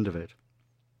was the end of it.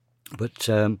 But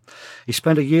he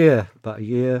spent about a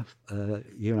year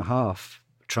and a half,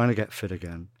 trying to get fit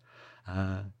again.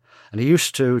 And he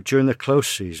used to, during the close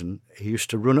season, he used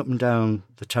to run up and down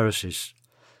the terraces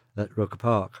at Roker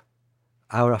Park,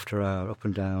 hour after hour, up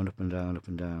and down, up and down, up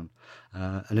and down.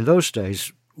 And in those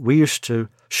days, we used to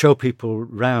show people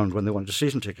round when they wanted a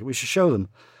season ticket. We used to show them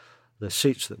the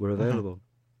seats that were available. Mm-hmm.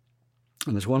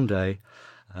 And there's one day,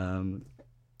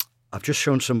 I've just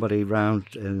shown somebody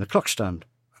round in the clock stand,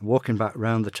 walking back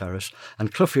round the terrace,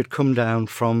 and Cloughie had come down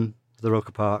from the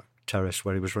Roker Park terrace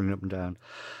where he was running up and down,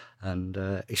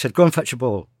 and he said, "Go and fetch a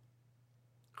ball.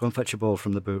 Go and fetch a ball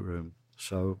from the boot room."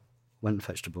 So went and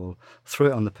fetched a ball, threw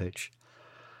it on the pitch,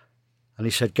 and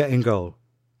he said, "Get in goal."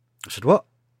 I said, "What?"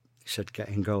 He said, "Get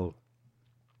in goal.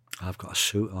 I've got a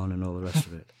suit on and all the rest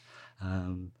of it."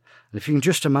 And if you can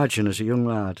just imagine, as a young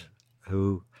lad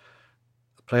who,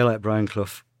 a player like Brian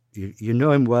Clough, you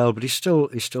know him well, but he's still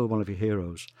one of your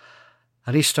heroes.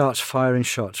 And he starts firing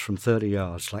shots from 30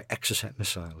 yards like Exocet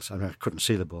missiles. I mean, I couldn't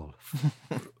see the ball.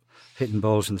 Hitting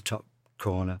balls in the top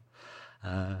corner.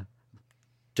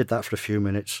 Did that for a few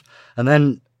minutes. And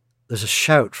then there's a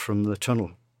shout from the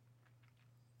tunnel.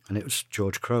 And it was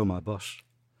George Crowe, my boss.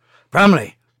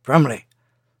 Bramley,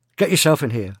 get yourself in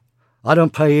here. I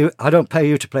don't pay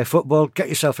you to play football. Get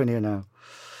yourself in here now."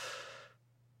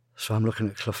 So I'm looking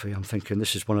at Cloughie. I'm thinking,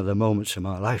 this is one of the moments in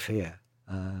my life here.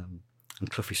 And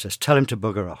Cloughie says, "Tell him to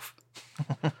bugger off."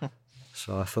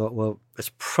 So I thought, well,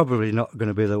 it's probably not going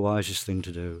to be the wisest thing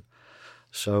to do.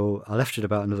 So I left it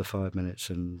about another 5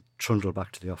 minutes and trundled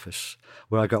back to the office,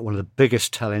 where I got one of the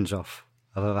biggest tellings off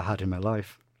I've ever had in my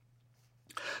life.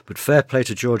 But fair play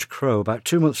to George Crowe. About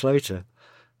 2 months later,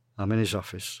 I'm in his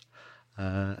office,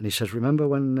 and he says, "Remember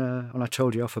when I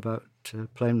told you off about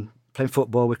playing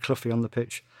football with Cloughie on the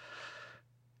pitch?"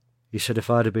 He said, "If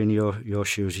I'd have been your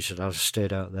shoes," he said, "I'd have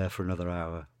stayed out there for another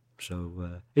hour."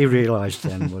 So he realised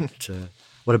then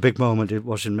what a big moment it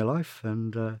was in my life,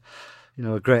 and a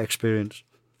great experience.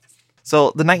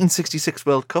 So the 1966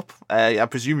 World Cup, I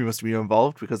presume you must have been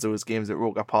involved because there was games at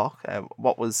Roker Park.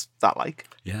 What was that like?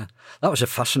 Yeah, that was a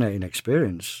fascinating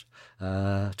experience.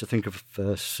 To think of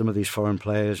some of these foreign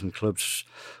players and clubs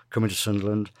coming to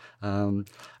Sunderland, and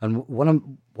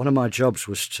one of my jobs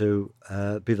was to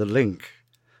be the link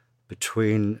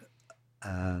between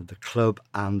the club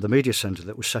and the media centre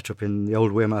that was set up in the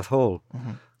old Wearmouth Hall,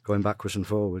 going backwards and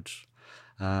forwards.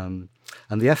 And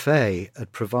the FA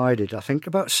had provided, I think,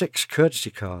 about 6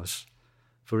 courtesy cars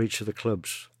for each of the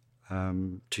clubs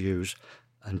to use.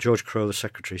 And George Crowe, the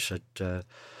secretary, said,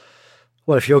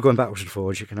 "Well, if you're going backwards and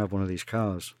forwards, you can have one of these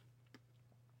cars.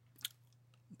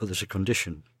 But there's a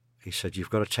condition." He said, "You've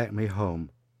got to take me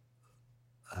home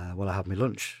while I have my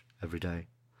lunch every day."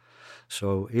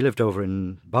 So he lived over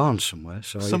in Barnes somewhere.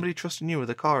 So somebody trusting you with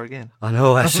a car again. I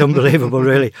know, it's unbelievable,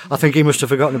 really. I think he must have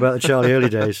forgotten about the Charlie Early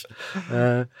days.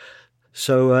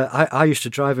 So I used to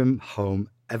drive him home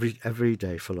every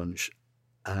day for lunch.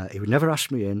 He would never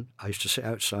ask me in. I used to sit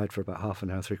outside for about half an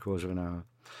hour, 3/4 of an hour.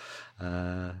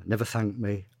 Never thanked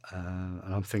me.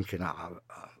 And I'm thinking,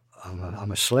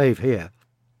 I'm a slave here.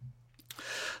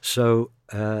 So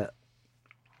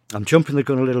I'm jumping the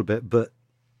gun a little bit, but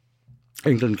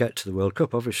England get to the World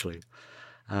Cup, obviously.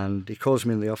 And he calls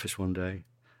me in the office one day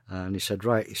and he said,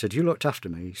 "Right," he said, "you looked after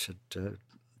me." He said,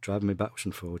 driving me backwards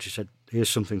and forwards. He said, "Here's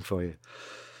something for you."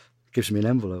 Gives me an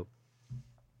envelope.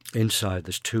 Inside,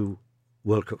 there's 2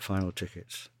 World Cup final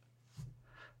tickets.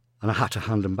 And I had to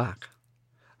hand them back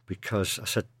because I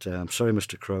said, "I'm sorry,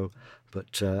 Mr. Crowe,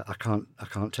 but I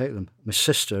can't take them. My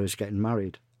sister is getting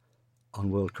married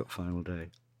on World Cup final day.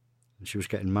 And she was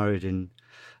getting married in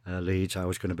Leeds. I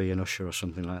was going to be an usher or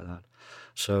something like that.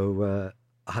 So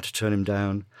I had to turn him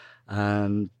down.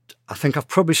 And I think I've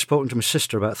probably spoken to my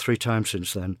sister about 3 times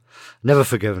since then. Never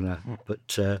forgiven her.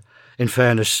 But in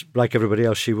fairness, like everybody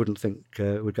else, she wouldn't think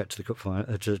we'd get to the cup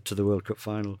final, to the World Cup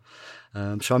final.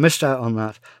 So I missed out on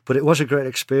that. But it was a great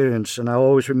experience. And I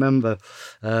always remember,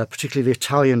 particularly the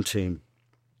Italian team.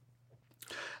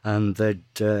 And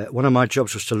one of my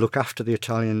jobs was to look after the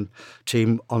Italian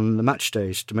team on the match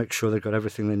days to make sure they got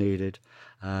everything they needed.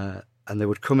 And they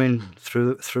would come in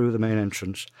through the main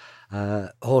entrance,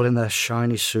 all in their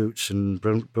shiny suits and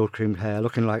brill cream hair,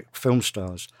 looking like film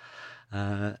stars.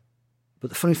 But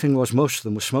the funny thing was, most of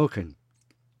them were smoking.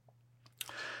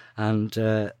 And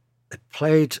they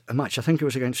played a match, I think it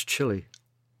was against Chile.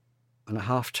 And at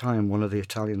half-time, one of the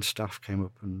Italian staff came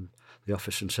up in the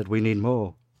office and said, "We need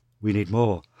more. We need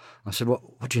more." I said,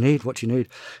 What do you need? What do you need?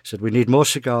 He said, "We need more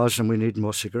cigars and we need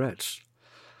more cigarettes."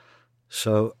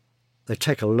 So they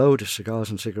take a load of cigars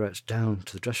and cigarettes down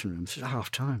to the dressing room. This is at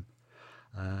half-time.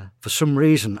 For some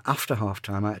reason, after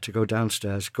half-time, I had to go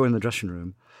downstairs, go in the dressing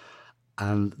room,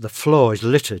 and the floor is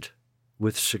littered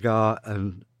with cigar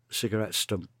and cigarette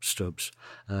stubs.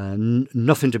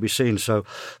 Nothing to be seen. So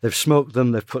they've smoked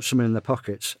them, they've put some in their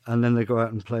pockets, and then they go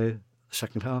out and play the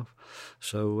second half.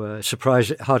 So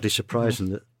hardly surprising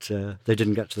that they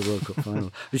didn't get to the World Cup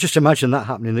final. You just imagine that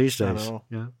happening these days. I know.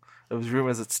 Yeah. There was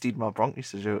rumours that Steedmar Bronk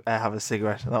used to have a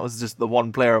cigarette, and that was just the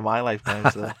one player of my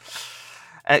lifetime. So.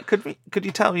 Could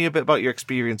you tell me a bit about your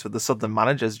experience with the Southern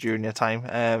managers during your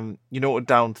time? You noted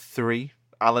down 3: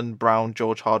 Alan Brown,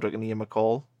 George Hardwick, and Ian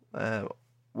McCall.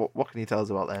 What can you tell us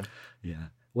about them? Yeah.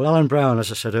 Well, Alan Brown,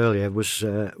 as I said earlier, was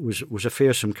a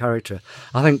fearsome character.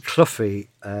 I think Cloughie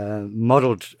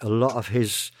modelled a lot of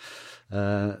his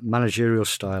managerial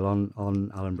style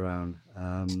on Alan Brown.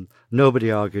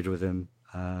 Nobody argued with him.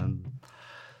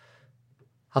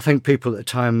 I think people at the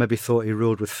time maybe thought he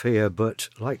ruled with fear, but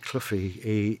like Cloughie,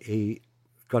 he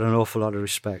got an awful lot of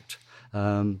respect.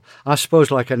 I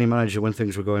suppose, like any manager, when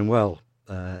things were going well,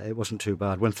 it wasn't too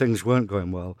bad. When things weren't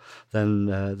going well, then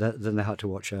they had to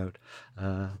watch out.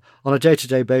 On a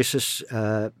day-to-day basis,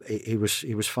 he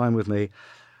was fine with me.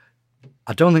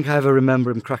 I don't think I ever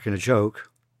remember him cracking a joke,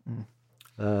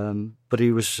 but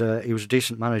he was a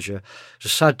decent manager. It's a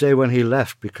sad day when he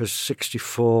left because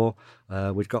 64,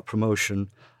 we'd got promotion.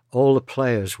 All the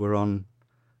players were on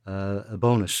a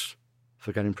bonus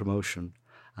for getting promotion,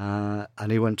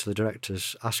 and he went to the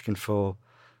directors asking for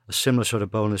a similar sort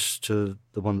of bonus to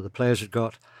the one that the players had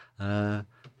got. The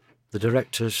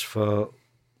directors, for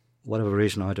whatever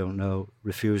reason, I don't know,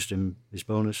 refused him his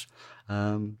bonus.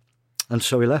 And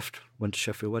so he left, went to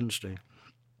Sheffield Wednesday.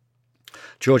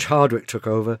 George Hardwick took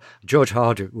over. George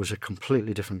Hardwick was a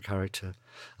completely different character.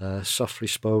 Softly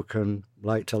spoken,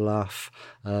 liked to laugh,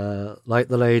 liked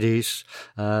the ladies.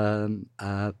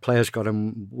 Players got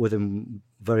him with him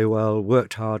very well,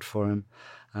 worked hard for him.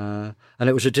 And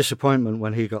it was a disappointment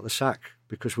when he got the sack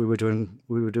because we were doing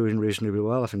reasonably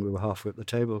well. I think we were halfway up the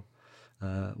table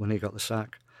when he got the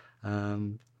sack.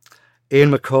 Ian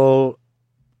McCall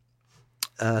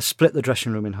split the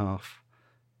dressing room in half.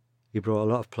 He brought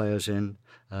a lot of players in.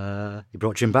 He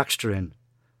brought Jim Baxter in,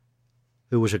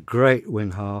 who was a great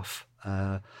wing half.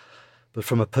 But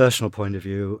from a personal point of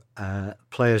view,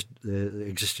 the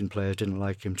existing players didn't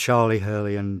like him. Charlie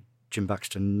Hurley and Jim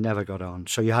Baxter never got on.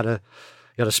 So you had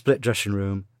a split dressing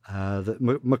room that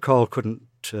McCall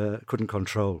couldn't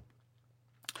control.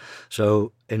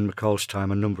 So in McCall's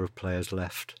time, a number of players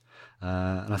left,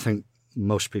 and I think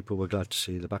most people were glad to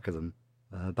see the back of them.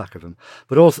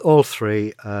 But all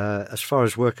three, as far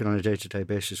as working on a day-to-day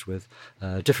basis with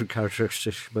different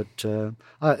characteristics, but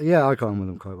I got on with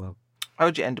them quite well. How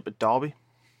did you end up at Derby?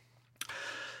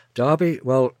 Derby,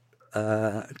 well,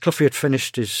 Cloughie had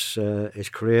finished his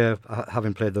career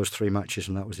having played those 3 matches,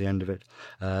 and that was the end of it.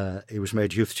 He was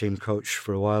made youth team coach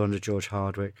for a while under George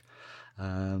Hardwick.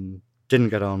 Didn't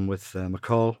get on with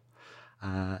McCall.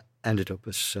 Ended up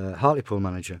as Hartlepool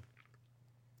manager.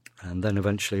 And then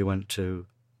eventually went to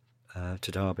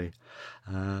Derby.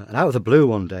 And out of the blue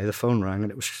one day, the phone rang,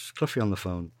 and it was Cloughie on the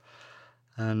phone.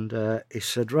 And he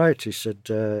said,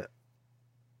 the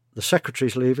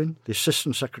secretary's leaving, the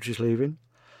assistant secretary's leaving.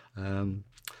 I'm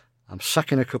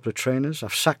sacking a couple of trainers.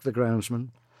 I've sacked the groundsman.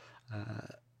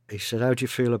 He said, how do you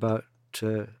feel about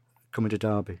coming to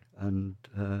Derby and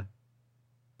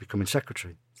becoming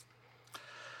secretary?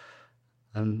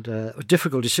 And a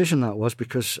difficult decision that was,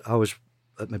 because I was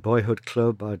at my boyhood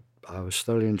club. I was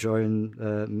thoroughly enjoying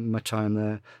my time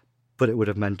there, but it would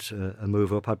have meant a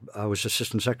move up. I was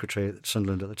assistant secretary at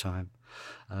Sunderland at the time.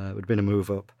 It would have been a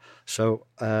move up. So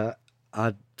I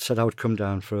said I would come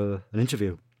down for an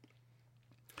interview.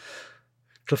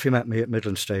 Cloughie met me at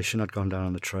Midland Station. I'd gone down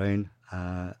on the train,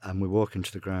 and we walk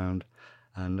into the ground,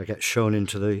 and I get shown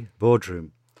into the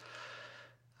boardroom.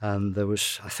 And there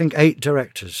was, I think, 8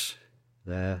 directors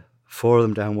there. 4 of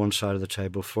them down one side of the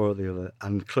table, 4 at the other,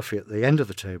 and Cloughie at the end of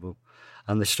the table,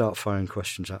 and they start firing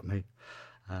questions at me.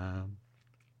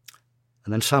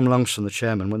 And then Sam Longson, the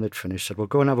chairman, when they'd finished, said, well,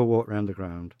 go and have a walk around the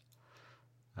ground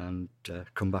and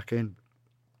come back in.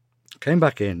 Came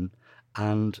back in,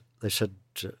 and they said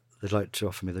they'd like to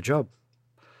offer me the job.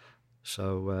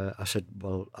 So I said,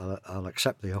 well, I'll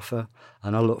accept the offer,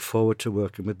 and I'll look forward to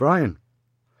working with Brian.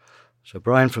 So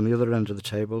Brian from the other end of the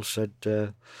table said,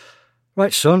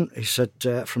 right, son, he said,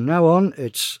 from now on,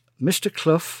 it's Mr.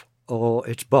 Clough or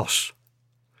it's boss.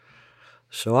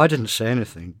 So I didn't say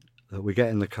anything. We get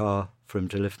in the car for him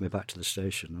to lift me back to the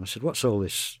station. And I said, what's all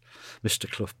this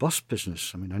Mr. Clough boss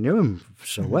business? I mean, I knew him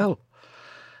so well.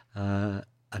 And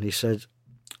he said,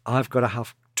 I've got to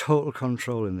have total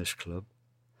control in this club.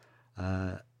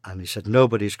 And he said,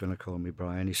 nobody's going to call me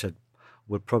Brian. He said,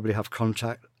 we'll probably have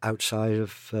contact outside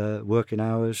of working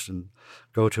hours and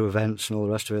go to events and all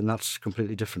the rest of it, and that's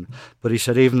completely different. But he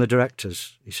said, even the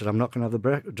directors, he said, I'm not going to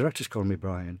have the directors call me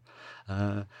Brian.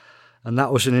 And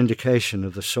that was an indication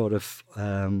of the sort of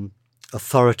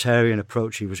authoritarian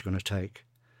approach he was going to take.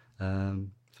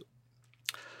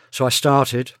 So I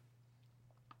started,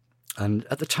 and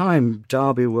at the time,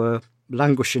 Derby were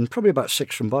languishing probably about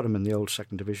 6th from bottom in the old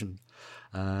second division,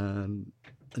 and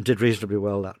did reasonably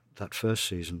well that first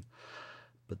season.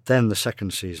 But then the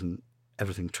second season,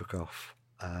 everything took off.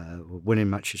 We're winning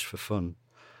matches for fun.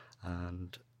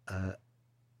 And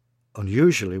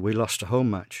unusually, we lost a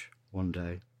home match one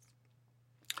day.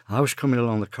 I was coming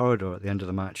along the corridor at the end of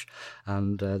the match,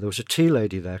 and there was a tea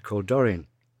lady there called Doreen,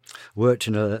 worked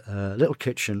in a little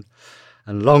kitchen,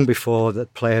 and long before the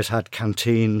players had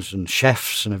canteens and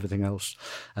chefs and everything else.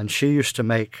 And she used to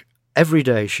make, every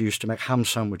day she used to make ham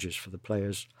sandwiches for the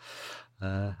players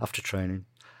after training,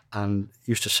 and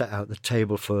used to set out the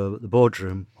table for the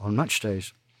boardroom on match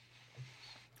days.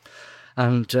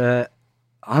 And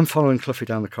I'm following Cloughie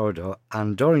down the corridor,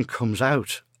 and Doreen comes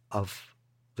out of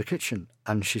the kitchen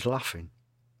and she's laughing.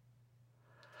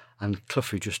 And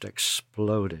Cloughie just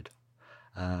exploded.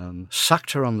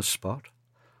 Sacked her on the spot,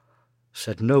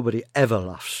 said, nobody ever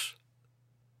laughs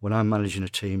when I'm managing a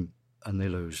team and they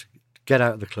lose. Get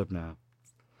out of the club now.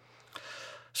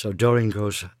 So Doreen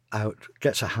goes out,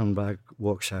 gets a handbag,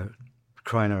 walks out,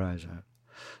 crying her eyes out.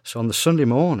 So on the Sunday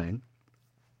morning,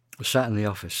 we sat in the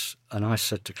office, and I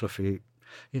said to Cloughie,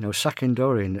 sacking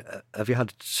Doreen, have you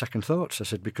had second thoughts? I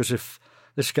said, because if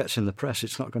this gets in the press,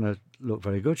 it's not going to look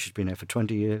very good. She's been here for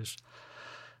 20 years.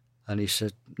 And he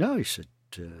said, no, he said,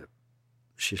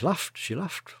 she's laughed. She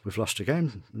laughed. We've lost a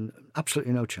game.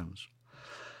 Absolutely no chance.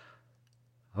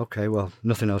 Okay, well,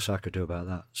 nothing else I could do about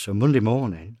that. So Monday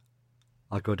morning,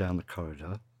 I go down the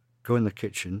corridor, go in the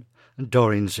kitchen, and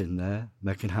Doreen's in there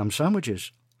making ham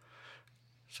sandwiches.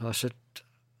 So I said,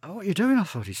 oh, what are you doing? I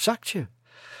thought he'd sacked you.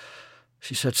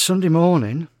 She said, Sunday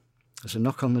morning, there's a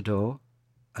knock on the door,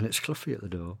 and it's Cloughie at the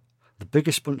door. The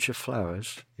biggest bunch of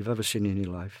flowers you've ever seen in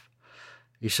your life.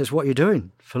 He says, what are you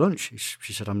doing for lunch?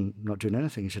 She said, I'm not doing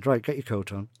anything. He said, right, get your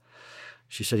coat on.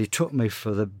 She said, he took me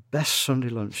for the best Sunday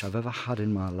lunch I've ever had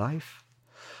in my life.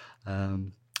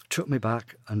 Took me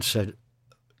back and said,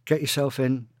 get yourself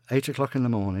in, 8 o'clock in the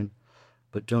morning,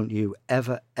 but don't you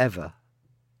ever, ever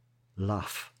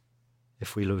laugh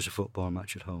if we lose a football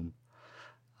match at home.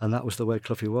 And that was the way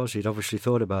Cloughie was. He'd obviously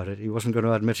thought about it. He wasn't going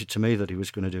to admit it to me that he was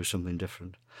going to do something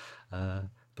different.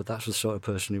 But that's the sort of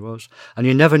person he was. And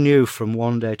you never knew from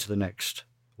one day to the next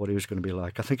what he was going to be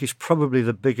like. I think he's probably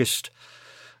the biggest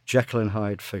Jekyll and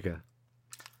Hyde figure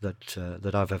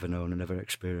that I've ever known and ever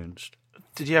experienced.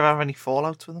 Did you ever have any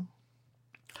fallouts with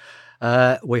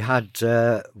him? We had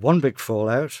one big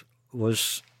fallout.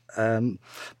 Was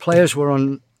players were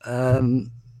on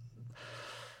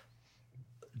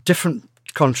different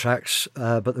contracts,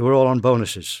 but they were all on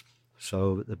bonuses.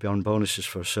 So they'd be on bonuses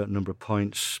for a certain number of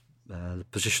points, the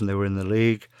position they were in the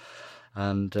league,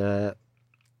 and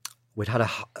we'd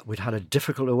had a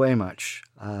difficult away match.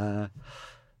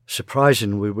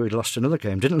 Surprising, we lost another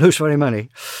game. Didn't lose very many.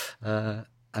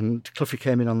 And Cloughie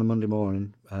came in on the Monday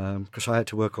morning because I had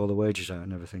to work all the wages out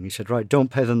and everything. He said, right,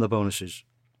 don't pay them the bonuses.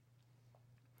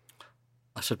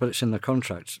 I said, but it's in the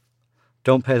contract.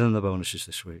 Don't pay them the bonuses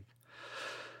this week.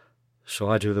 So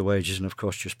I do the wages and, of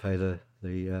course, just pay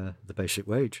the basic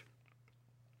wage.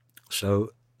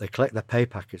 So they collect their pay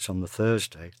packets on the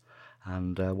Thursday,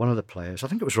 and one of the players, I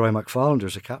think it was Roy McFarland, who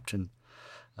was a captain,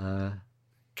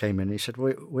 came in. He said,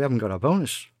 we haven't got our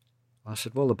bonus. I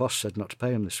said, well, the boss said not to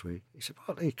pay him this week. He said,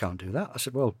 well, he can't do that. I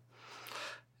said, well,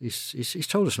 he's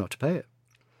told us not to pay it.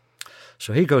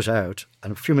 So he goes out,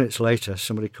 and a few minutes later,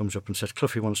 somebody comes up and says,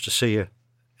 Cloughie wants to see you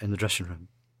in the dressing room.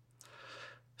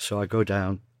 So I go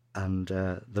down, and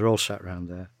they're all sat round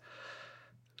there.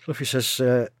 Cloughie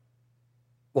says,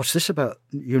 what's this about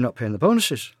you not paying the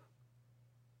bonuses?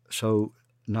 So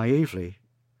naively,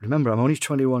 remember, I'm only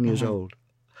 21 years old,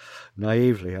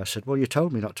 naively, I said, well, you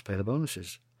told me not to pay the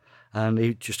bonuses. And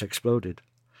he just exploded.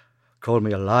 Called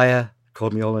me a liar,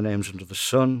 called me all the names under the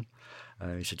sun.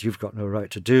 He said, you've got no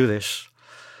right to do this.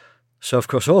 So, of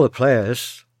course, all the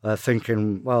players are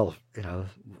thinking, well,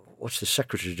 what's the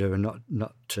secretary doing,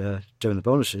 not doing the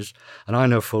bonuses? And I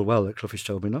know full well that Cloughie's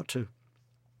told me not to.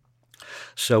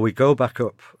 So we go back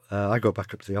up. I go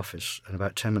back up to the office, and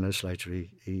about 10 minutes later,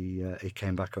 he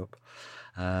came back up,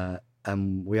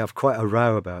 and we have quite a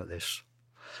row about this.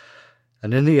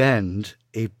 And in the end,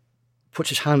 he puts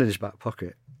his hand in his back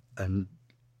pocket and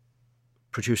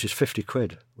produces 50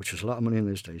 quid, which was a lot of money in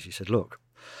those days. He said, look,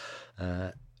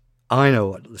 I know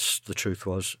what the truth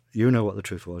was, you know what the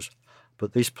truth was,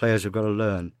 but these players have got to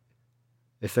learn,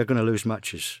 if they're going to lose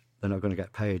matches, they're not going to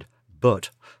get paid. But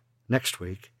next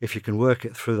week, if you can work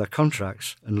it through their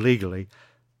contracts and legally,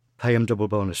 pay them double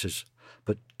bonuses,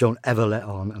 but don't ever let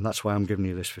on, and that's why I'm giving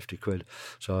you this 50 quid.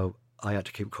 So I had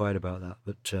to keep quiet about that.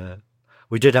 But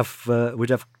we'd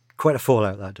have quite a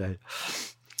fallout that day.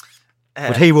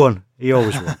 But he won. He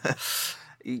always won.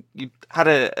 You had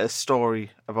a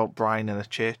story about Brian in a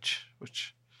church,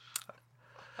 which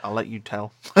I'll let you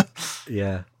tell.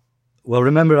 Yeah. Well,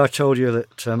 remember I told you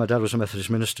that my dad was a Methodist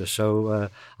minister, so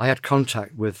I had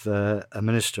contact with a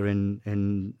minister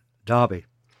in Derby,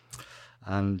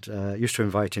 and used to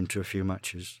invite him to a few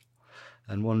matches.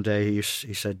 And one day he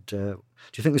said, do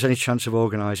you think there's any chance of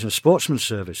organising a sportsman's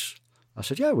service? I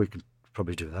said, yeah, we can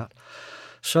probably do that.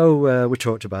 So we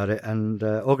talked about it and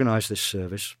organised this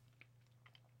service.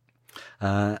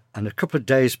 And a couple of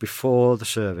days before the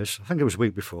service, I think it was a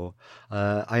week before,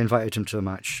 I invited him to the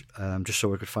match just so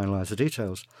we could finalise the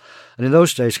details. And in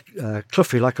those days,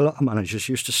 Cloughie, like a lot of managers,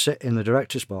 used to sit in the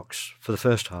director's box for the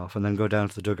first half and then go down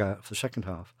to the dugout for the second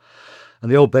half.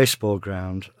 And the old baseball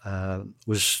ground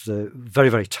was very,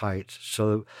 very tight,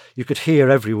 so you could hear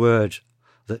every word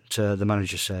that the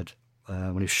manager said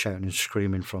when he was shouting and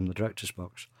screaming from the director's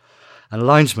box. And a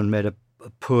linesman made a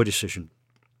poor decision.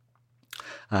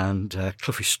 And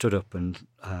Cloughie stood up and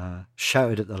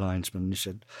shouted at the linesman. He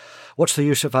said, what's the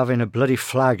use of having a bloody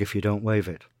flag if you don't wave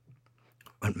it?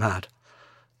 Went mad.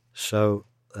 So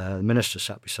the minister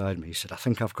sat beside me. He said, I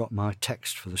think I've got my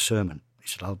text for the sermon. He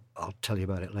said, I'll tell you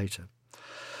about it later.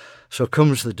 So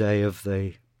comes the day of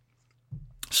the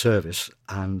service,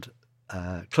 and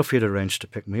Cloughie had arranged to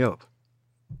pick me up.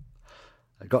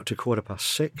 I got to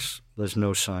 6:15. There's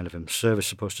no sign of him. Service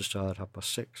supposed to start at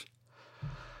 6:30. I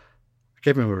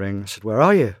gave him a ring. I said, where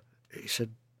are you? He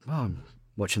said, well, I'm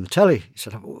watching the telly. He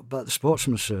said, about the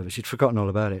sportsman's service. He'd forgotten all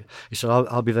about it. He said,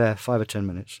 I'll be there 5 or 10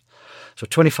 minutes. So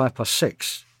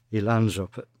 6:25, he lands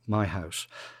up at my house,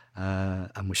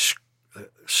 and we're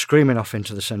screaming off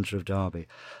into the centre of Derby.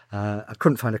 I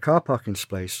couldn't find a car parking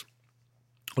space.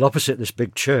 Well, opposite this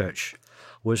big church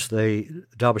was the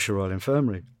Derbyshire Royal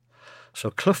Infirmary. So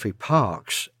Cloughie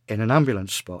parks in an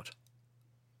ambulance spot.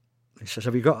 He says,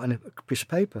 have you got a piece of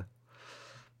paper?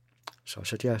 So I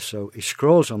said, yes. So he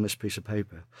scrawls on this piece of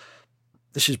paper,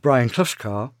 this is Brian Clough's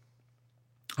car.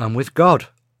 I'm with God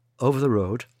over the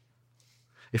road.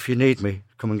 If you need me,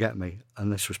 come and get me.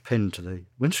 And this was pinned to the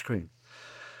windscreen.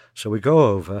 So we go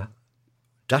over,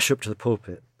 dash up to the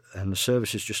pulpit, and the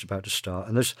service is just about to start.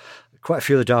 And there's quite a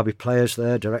few of the Derby players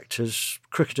there, directors,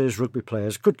 cricketers, rugby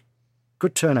players, good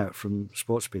turnout from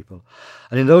sports people.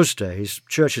 And in those days,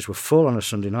 churches were full on a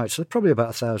Sunday night, so there were probably about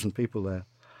 1,000 people there.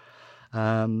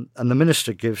 And the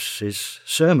minister gives his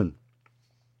sermon,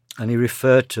 and he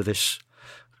referred to this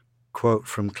quote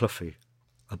from Cloughie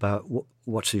about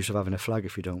what's the use of having a flag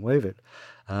if you don't wave it,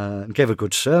 and gave a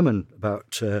good sermon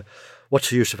about what's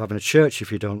the use of having a church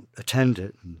if you don't attend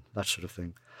it, and that sort of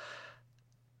thing.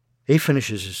 He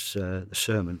finishes the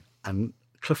sermon, and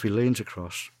Cloughie leans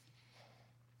across,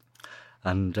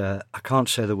 and I can't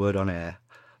say the word on air,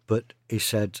 but he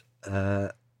said,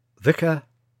 Vicar,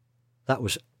 that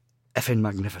was effing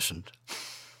magnificent,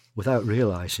 without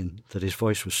realising that his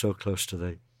voice was so close to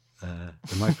the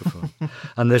microphone.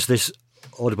 And there's this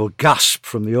audible gasp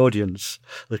from the audience,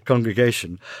 the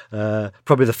congregation,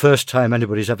 probably the first time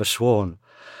anybody's ever sworn.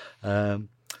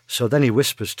 So then he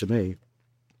whispers to me,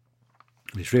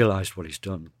 he's realised what he's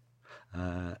done.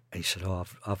 He said, oh,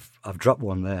 I've dropped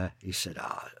one there. He said,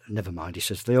 never mind. He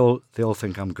says, they all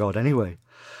think I'm God anyway.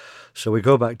 So we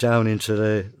go back down into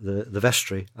the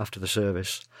vestry after the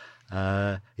service.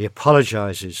 He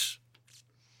apologises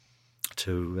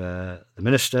to the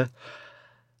minister,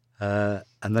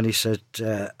 and then he said,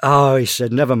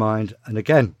 never mind. And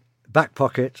again, back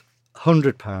pocket,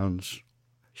 £100,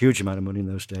 huge amount of money in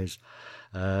those days.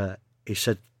 He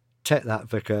said, take that,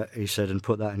 Vicar, he said, and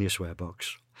put that in your swear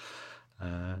box.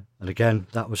 And again,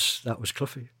 that was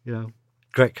Cloughie.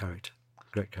 Great character.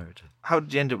 How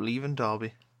did you end up leaving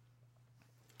Derby?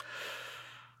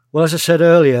 Well, as I said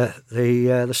earlier,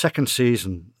 the second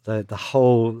season, the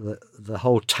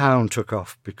whole town took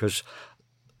off because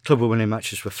club were winning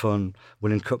matches for fun,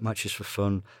 winning cup matches for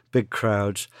fun, big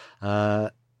crowds,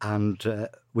 and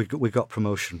we got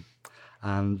promotion,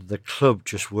 and the club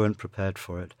just weren't prepared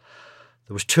for it.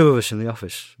 There was 2 of us in the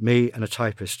office, me and a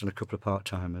typist and a couple of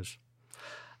part-timers.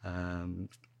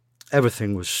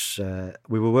 Everything was,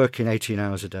 we were working 18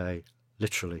 hours a day,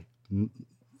 literally,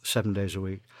 7 days a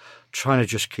week, trying to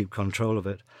just keep control of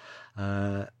it.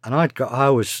 And I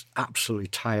was absolutely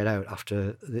tired out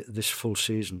after this full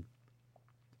season.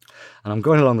 And I'm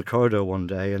going along the corridor one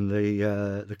day, and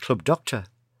the club doctor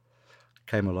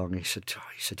came along. He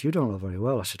said, "You don't look very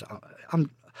well." I said,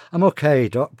 "I'm okay,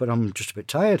 Doc, but I'm just a bit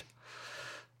tired."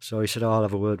 So he said, "I'll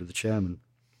have a word with the chairman."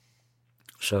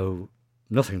 So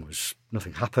nothing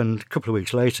happened. A couple of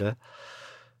weeks later,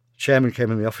 the chairman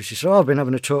came in the office. He said, "I've been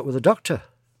having a talk with the doctor."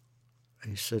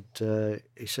 He said,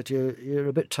 "You're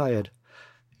a bit tired."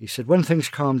 He said, "When things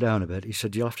calm down a bit," he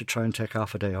said, "you'll have to try and take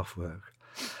half a day off work."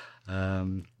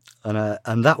 And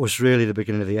that was really the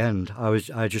beginning of the end.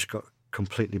 I just got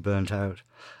completely burnt out.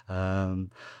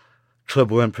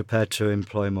 Club weren't prepared to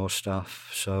employ more staff,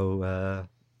 so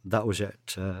that was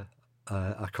it.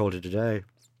 I called it a day.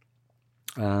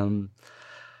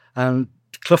 And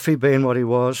Cloughie being what he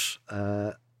was,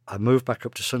 I moved back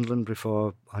up to Sunderland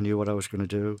before I knew what I was going to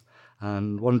do.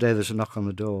 And one day there's a knock on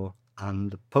the door,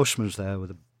 and the postman's there with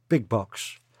a big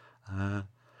box.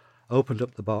 Opened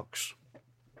up the box,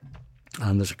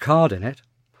 and there's a card in it.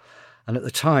 And at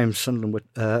the time,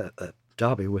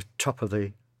 Derby were top of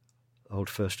the old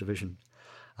First Division.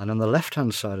 And on the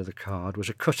left-hand side of the card was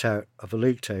a cutout of a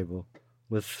league table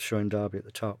showing Derby at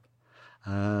the top.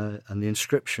 And the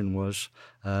inscription was,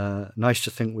 "Nice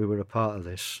to think we were a part of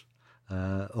this.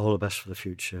 All the best for the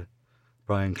future,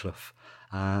 Brian Clough."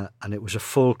 And it was a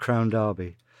full Crown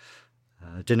Derby.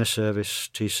 Dinner service,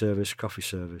 tea service, coffee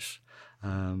service,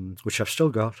 which I've still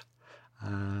got.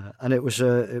 And it was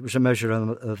a measure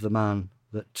of the man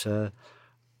that,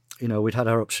 we'd had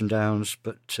our ups and downs,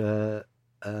 but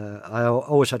I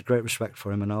always had great respect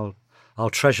for him, and I'll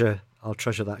treasure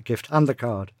that gift and the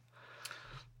card.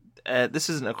 This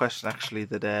isn't a question actually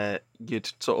that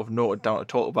you'd sort of noted down to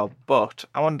talk about, but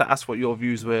I wanted to ask what your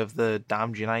views were of the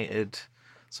Damned United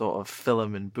sort of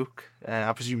film and book.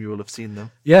 I presume you will have seen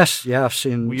them. Yes, yeah, I've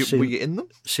seen. Were you in them?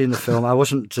 Seen the film. I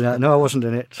wasn't. No, I wasn't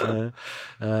in it.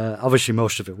 Obviously,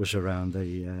 most of it was around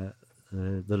the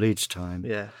Leeds time.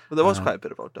 Yeah, but there was quite a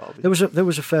bit about Derby. There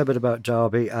was a fair bit about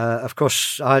Derby. Of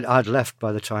course, I'd left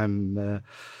by the time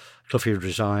Cloughie had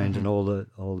resigned, and all the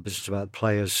business about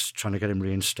players trying to get him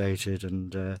reinstated,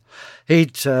 and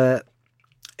he'd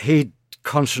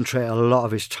concentrate a lot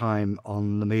of his time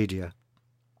on the media.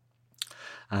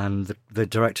 And the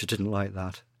director didn't like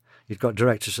that. You'd got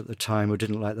directors at the time who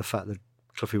didn't like the fact that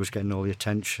Cloughie was getting all the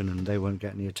attention and they weren't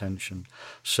getting the attention.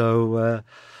 So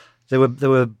there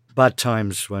were bad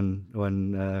times when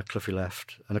Cloughie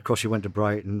left. And of course he went to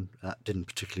Brighton. That didn't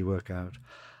particularly work out.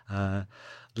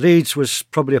 Leeds was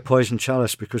probably a poison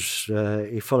chalice because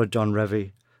he followed Don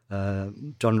Revie.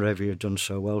 Don Revie had done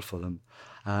so well for them.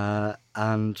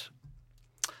 And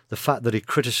the fact that he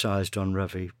criticised Don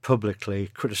Revie publicly,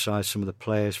 criticised some of the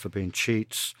players for being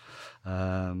cheats,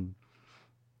 didn't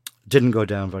go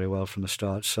down very well from the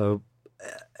start. So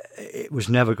it was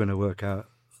never going to work out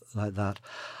like that.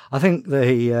 I think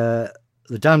the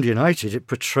Damned United, it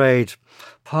portrayed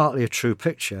partly a true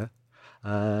picture.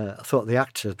 I thought the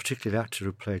actor, particularly the actor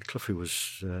who played Cloughie,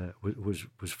 was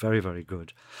very, very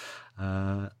good.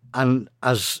 And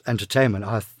as entertainment,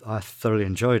 I thoroughly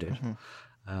enjoyed it.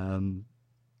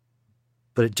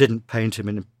 But it didn't paint him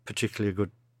in a particularly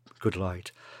good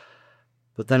light.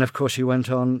 But then, of course, he went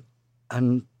on,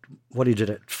 and what he did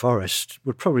at Forest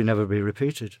would probably never be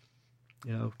repeated.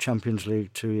 Champions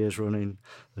League 2 years running,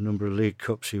 the number of League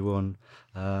Cups he won.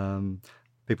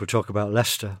 People talk about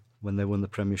Leicester when they won the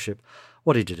Premiership.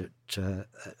 What he did at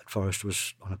Forest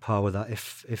was on a par with that,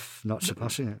 if not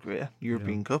surpassing it. Yeah,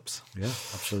 European Cups. Yeah,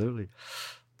 absolutely.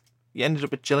 You ended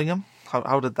up at Gillingham.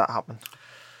 How did that happen?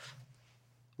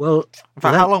 Well, in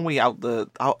fact, how long were you out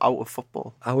of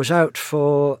football? I was out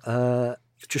for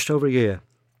just over a year,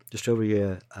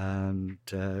 and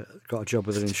got a job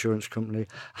with an insurance company.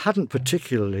 I hadn't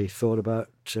particularly thought about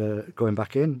going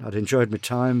back in. I'd enjoyed my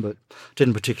time, but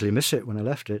didn't particularly miss it when I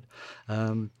left it.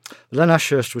 Len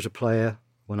Ashurst was a player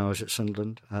when I was at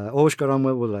Sunderland. Always got on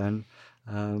well with Len.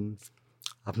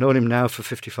 I've known him now for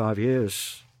 55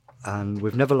 years, and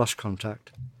we've never lost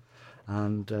contact.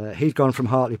 And he'd gone from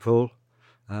Hartlepool,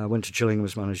 went to Gillingham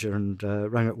as manager, and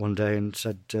rang up one day and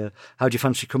said, how do you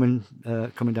fancy coming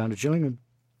down to Gillingham?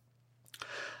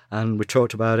 And we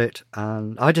talked about it,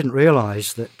 and I didn't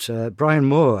realise that Brian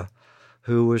Moore,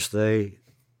 who was the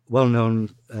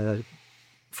well-known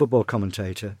football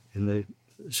commentator in the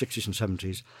 60s and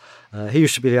 70s, he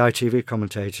used to be the ITV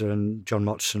commentator, and John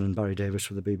Motson and Barry Davis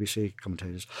were the BBC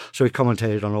commentators. So he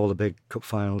commentated on all the big cup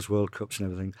finals, World Cups and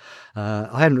everything.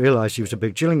 I hadn't realised he was a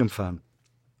big Gillingham fan.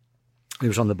 He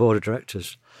was on the board of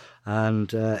directors. And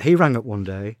he rang up one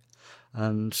day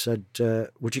and said,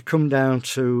 would you come down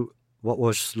to what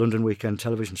was London Weekend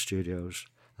Television Studios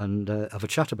and have a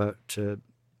chat about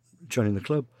joining the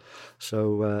club?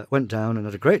 So went down and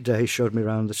had a great day. He showed me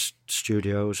around the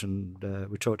studios, and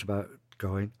we talked about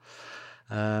going.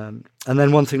 And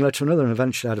then one thing led to another, and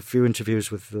eventually I had a few interviews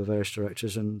with the various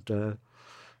directors, and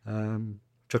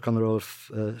took on the role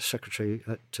of secretary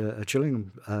at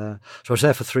Gillingham. So I was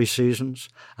there for 3 seasons,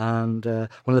 and one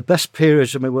of the best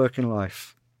periods of my working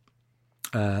life.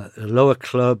 A lower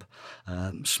club,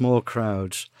 small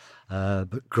crowds,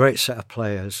 but great set of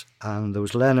players. And there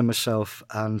was Len and myself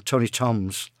and Tony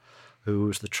Toms, who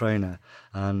was the trainer.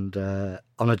 And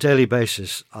on a daily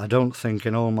basis, I don't think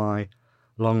in all my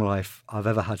long life I've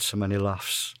ever had so many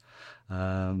laughs.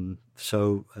 Not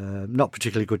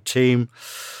particularly good team.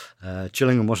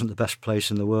 Gillingham wasn't the best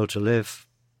place in the world to live,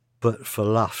 but for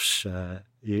laughs,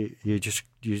 you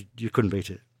couldn't beat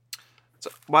it. So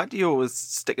why do you always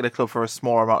stick at a club for a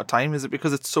small amount of time? Is it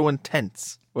because it's so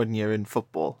intense when you're in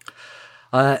football?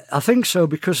 I think so,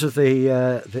 because of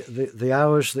the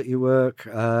hours that you work,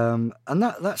 and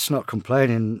that's not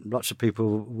complaining. Lots of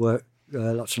people work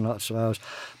lots and lots of hours,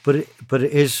 but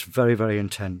it is very, very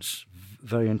intense,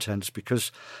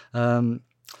 because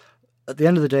at the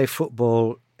end of the day,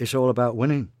 football is all about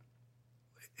winning.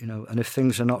 And if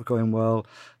things are not going well,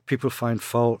 people find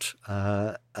fault,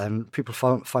 and people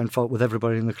find fault with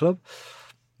everybody in the club.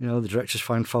 The directors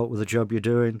find fault with the job you're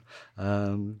doing.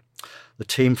 The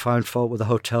team find fault with the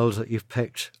hotels that you've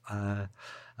picked. And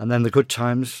then when the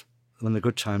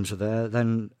good times are there,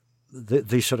 then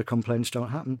these sort of complaints don't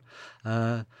happen.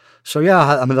 The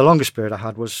longest period I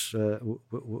had was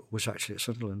actually at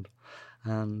Sunderland.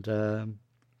 And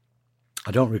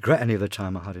I don't regret any of the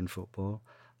time I had in football.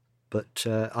 But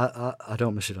I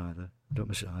don't miss it either.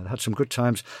 I had some good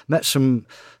times, met some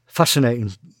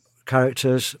fascinating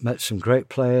characters, met some great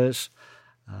players,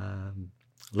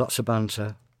 lots of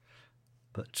banter.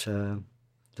 But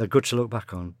they're good to look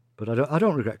back on. But I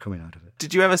don't regret coming out of it.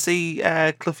 Did you ever see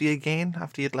Cloughie again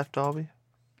after you'd left Derby?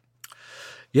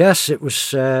 Yes, it was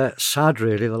sad,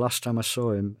 really. The last time I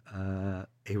saw him,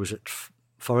 he was at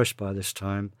Forest by this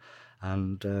time,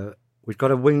 and we'd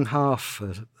got a wing half,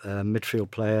 a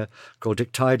midfield player called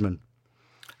Dick Tideman,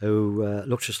 who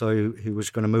looked as though he was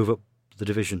going to move up the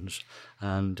divisions.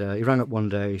 And he rang up one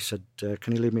day, he said,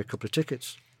 can you leave me a couple of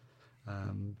tickets?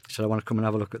 He said, I want to come and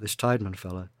have a look at this Tideman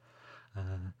fella.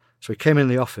 So he came in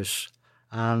the office,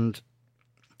 and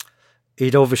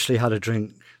he'd obviously had a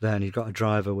drink then. He'd got a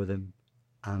driver with him.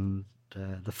 And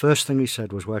the first thing he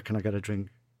said was, where can I get a drink?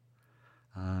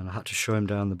 And I had to show him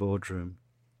down the boardroom.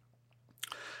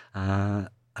 And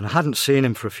I hadn't seen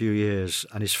him for a few years,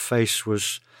 and his face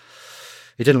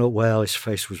he didn't look well. His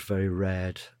face was very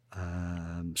red,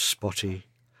 spotty,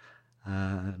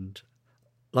 and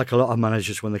like a lot of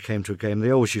managers when they came to a game,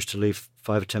 they always used to leave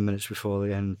 5 or 10 minutes before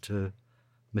the end to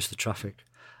miss the traffic.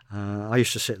 I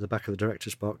used to sit at the back of the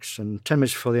director's box, and 10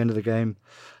 minutes before the end of the game,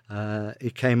 he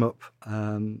came up,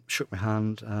 shook my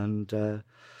hand, and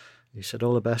he said,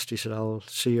 all the best. He said, I'll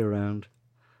see you around.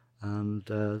 And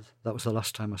that was the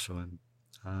last time I saw him.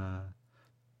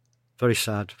 Very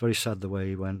sad the way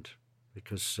he went,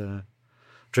 because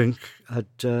drink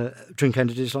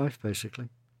ended his life, basically.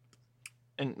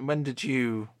 And when did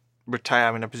you retire?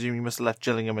 I mean, I presume you must have left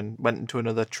Gillingham and went into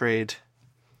another trade.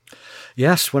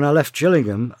 Yes, when I left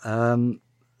Gillingham,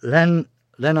 Len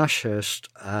Ashurst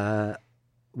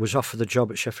was offered the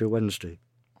job at Sheffield Wednesday.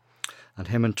 And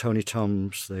him and Tony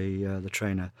Toms, the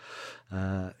trainer,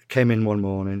 came in one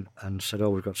morning and said,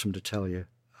 we've got something to tell you.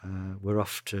 We're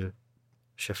off to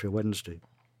Sheffield Wednesday.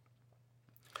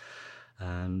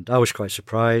 And I was quite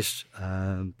surprised,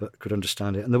 but could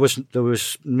understand it. And there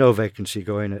was no vacancy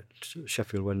going at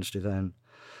Sheffield Wednesday then.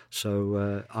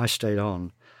 So I stayed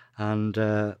on. And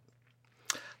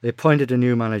they appointed a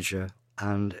new manager,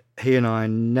 and he and I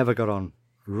never got on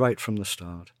right from the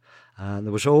start.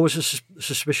 There was always a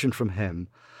suspicion from him,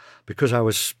 because I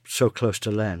was so close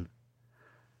to Len,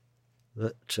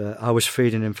 that I was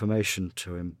feeding information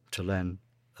to Len,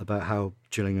 about how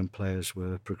Gillingham players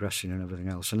were progressing and everything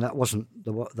else, and that wasn't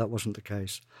the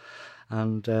case.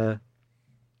 And there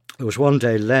was one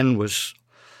day Len was,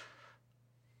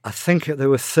 I think they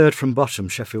were third from bottom,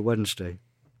 Sheffield Wednesday,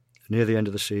 near the end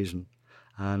of the season,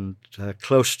 and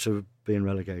close to being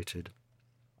relegated.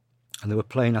 And they were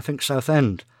playing, I think,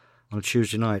 Southend on a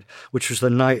Tuesday night, which was the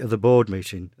night of the board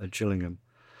meeting at Gillingham.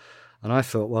 And I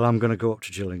thought, well, I'm going to go up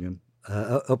to Gillingham,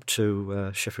 up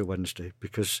to Sheffield Wednesday,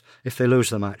 because if they lose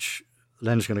the match,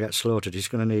 Len's going to get slaughtered. He's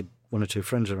going to need one or two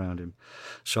friends around him.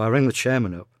 So I ring the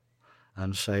chairman up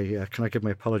and say, can I give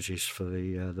my apologies for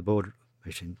the board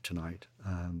meeting tonight?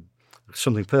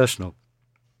 Something personal.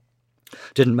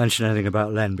 Didn't mention anything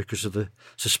about Len because of the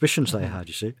suspicions they had,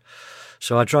 you see.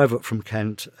 So I drive up from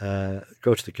Kent,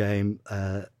 go to the game.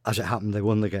 As it happened, they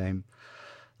won the game.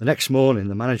 The next morning,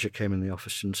 the manager came in the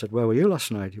office and said, where were you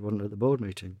last night? You weren't at the board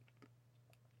meeting.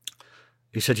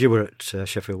 He said, you were at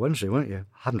Sheffield Wednesday, weren't you?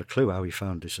 I hadn't a clue how he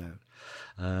found this out.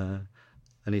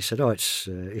 And he said,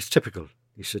 it's typical.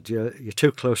 He said, you're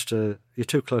too close to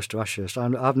Ashurst.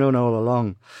 I've known all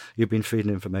along you've been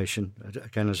feeding information.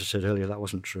 Again, as I said earlier, that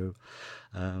wasn't true.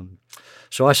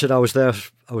 So I said I was there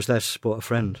to support a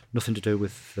friend. Nothing to do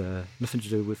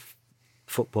with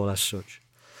football as such.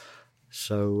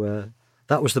 So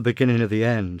that was the beginning of the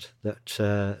end.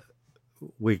 That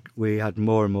we had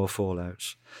more and more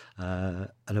fallouts,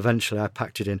 and eventually I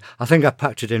packed it in. I think I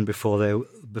packed it in before they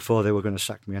were going to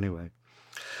sack me anyway.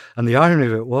 And the irony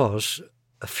of it was,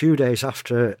 a few days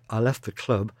after I left the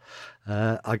club,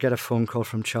 I get a phone call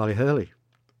from Charlie Hurley.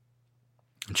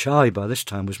 And Charlie, by this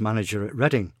time, was manager at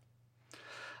Reading.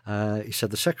 He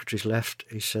said, the secretary's left.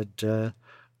 He said, do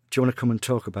you want to come and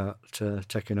talk about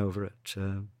taking over at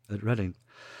Reading?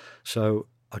 So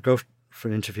I go for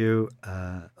an interview,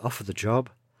 offer the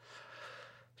job.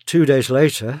 2 days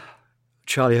later,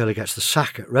 Charlie Hurley gets the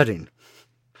sack at Reading.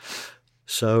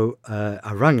 So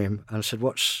I rang him and I said,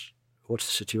 what's the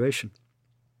situation?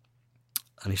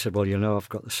 And he said, well, I've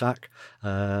got the sack.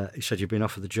 He said, you've been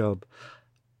offered the job.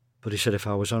 But he said, if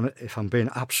I'm being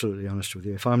absolutely honest with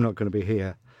you, if I'm not going to be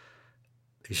here,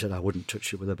 he said, I wouldn't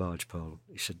touch it with a barge pole.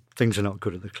 He said, things are not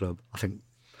good at the club. I think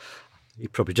he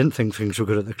probably didn't think things were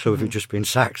good at the club if he'd just been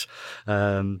sacked.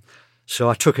 So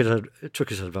I took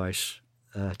his advice,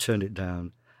 turned it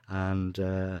down, and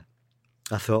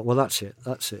I thought, well, that's it.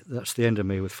 That's the end of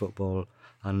me with football,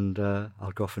 and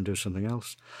I'll go off and do something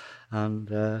else.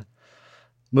 And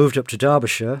moved up to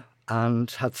Derbyshire and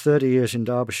had 30 years in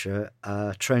Derbyshire,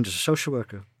 trained as a social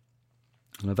worker.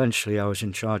 And eventually I was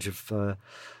in charge of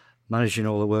managing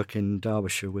all the work in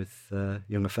Derbyshire with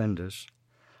young offenders.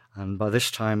 And by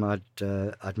this time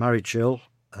I'd married Jill,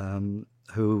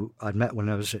 who I'd met when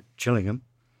I was at Gillingham.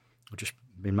 I'd just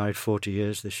been married 40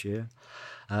 years this year.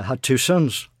 Had 2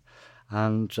 sons.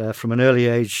 And from an early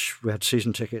age, we had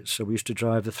season tickets, so we used to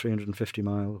drive the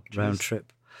 350-mile round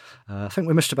trip. I think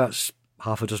we missed about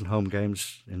half a dozen home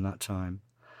games in that time.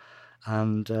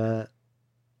 And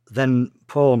then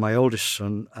Paul, my oldest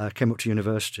son, came up to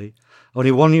university.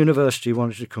 Only one university he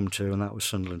wanted to come to, and that was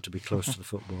Sunderland, to be close to the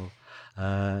football.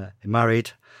 He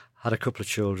married, had a couple of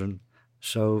children.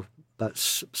 So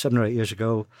that's 7 or 8 years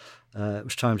ago. It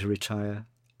was time to retire,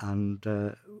 and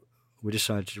we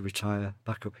decided to retire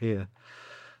back up here.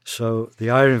 So the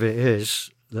irony of it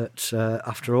is that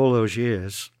after all those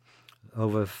years,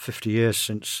 over 50 years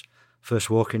since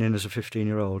first walking in as a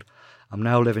 15-year-old, I'm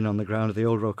now living on the ground of the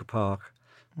old Roker Park,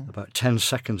 about 10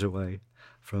 seconds away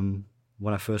from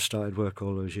when I first started work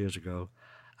all those years ago.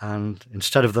 And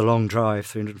instead of the long drive,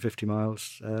 350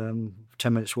 miles, 10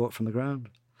 minutes walk from the ground.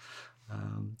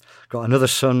 Got another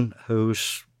son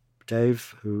who's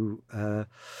Dave, who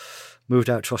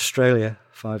moved out to Australia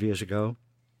 5 years ago,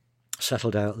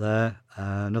 settled out there,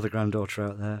 another granddaughter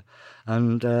out there,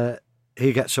 and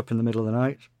he gets up in the middle of the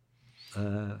night,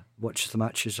 watches the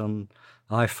matches on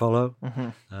iFollow,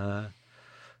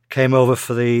 came over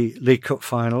for the League Cup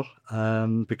final.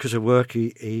 Because of work,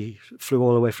 he flew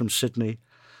all the way from Sydney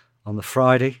on the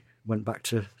Friday, went back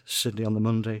to Sydney on the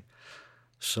Monday.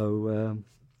 So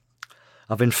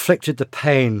I've inflicted the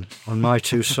pain on my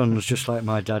 2 sons just like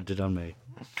my dad did on me.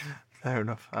 Fair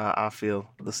enough. I feel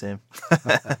the same.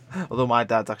 Although my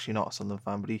dad's actually not a Sunderland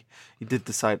fan, but he did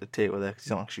decide to take with it because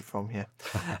he's not actually from here.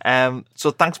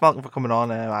 So thanks, Malcolm, for coming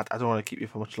on. I don't want to keep you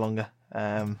for much longer.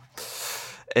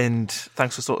 And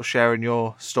thanks for sort of sharing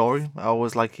your story. I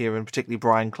always like hearing particularly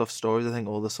Brian Clough's stories. I think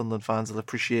all the Sunderland fans will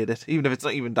appreciate it, even if it's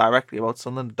not even directly about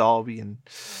Sunderland, Derby and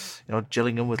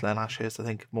Gillingham with Len Ashurst. I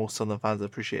think most Sunderland fans will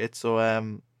appreciate it. So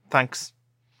thanks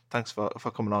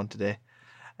for coming on today.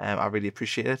 I really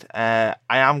appreciate it. I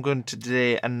am going to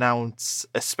today announce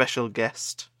a special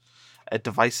guest a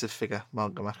divisive figure,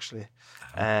 Malcolm, actually.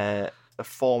 A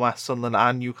former Sunderland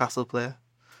and Newcastle player,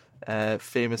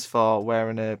 famous for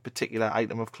wearing a particular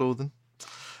item of clothing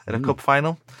at a cup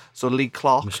final. So Lee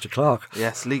Clark. Mr. Clark.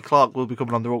 Yes, Lee Clark will be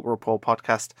coming on the Roker Report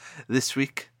podcast this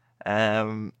week.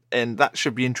 And that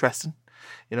should be interesting.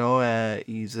 You know,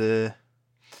 he's a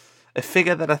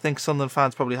figure that I think Sunderland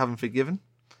fans probably haven't forgiven.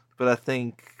 But I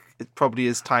think it probably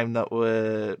is time that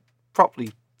we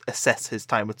properly assess his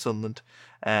time at Sunderland.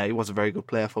 He was a very good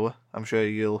player for us. I'm sure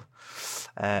you'll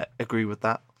agree with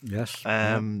that. Yes.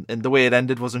 And the way it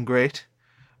ended wasn't great.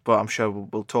 But I'm sure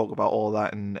we'll talk about all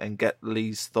that and get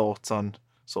Lee's thoughts on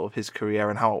sort of his career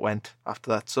and how it went after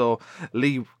that. So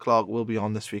Lee Clark will be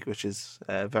on this week, which is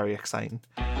very exciting.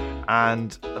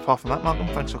 And apart from that, Malcolm,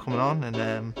 thanks for coming on, and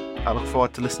I look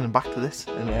forward to listening back to this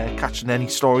and catching any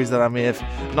stories that I may have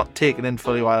not taken in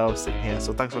fully while I was sitting here.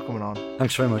 So thanks for coming on.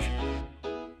 Thanks very much.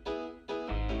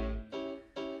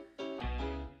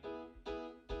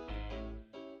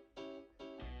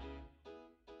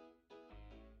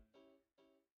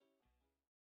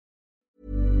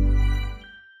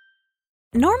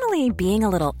 Normally, being a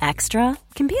little extra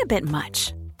can be a bit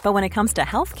much, but when it comes to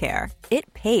healthcare,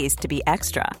 it pays to be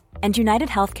extra. And United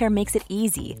Healthcare makes it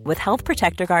easy with Health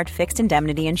Protector Guard fixed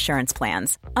indemnity insurance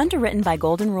plans. Underwritten by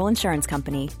Golden Rule Insurance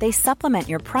Company, they supplement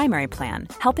your primary plan,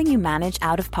 helping you manage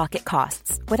out-of-pocket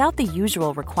costs without the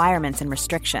usual requirements and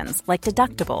restrictions like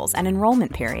deductibles and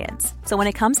enrollment periods. So when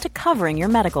it comes to covering your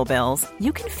medical bills,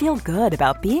 you can feel good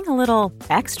about being a little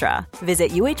extra. Visit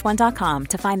uh1.com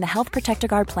to find the Health Protector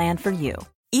Guard plan for you.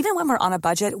 Even when we're on a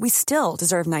budget, we still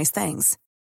deserve nice things.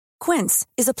 Quince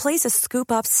is a place to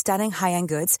scoop up stunning high-end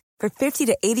goods for 50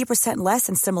 to 80% less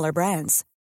than similar brands.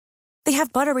 They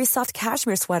have buttery soft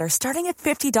cashmere sweaters starting at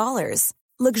 $50,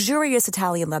 luxurious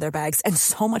Italian leather bags, and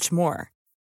so much more.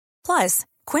 Plus,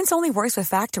 Quince only works with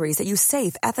factories that use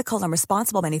safe, ethical, and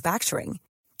responsible manufacturing.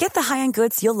 Get the high-end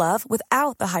goods you'll love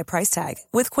without the high price tag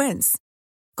with Quince.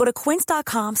 Go to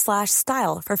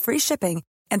quince.com/style for free shipping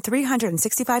and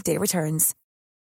 365-day returns.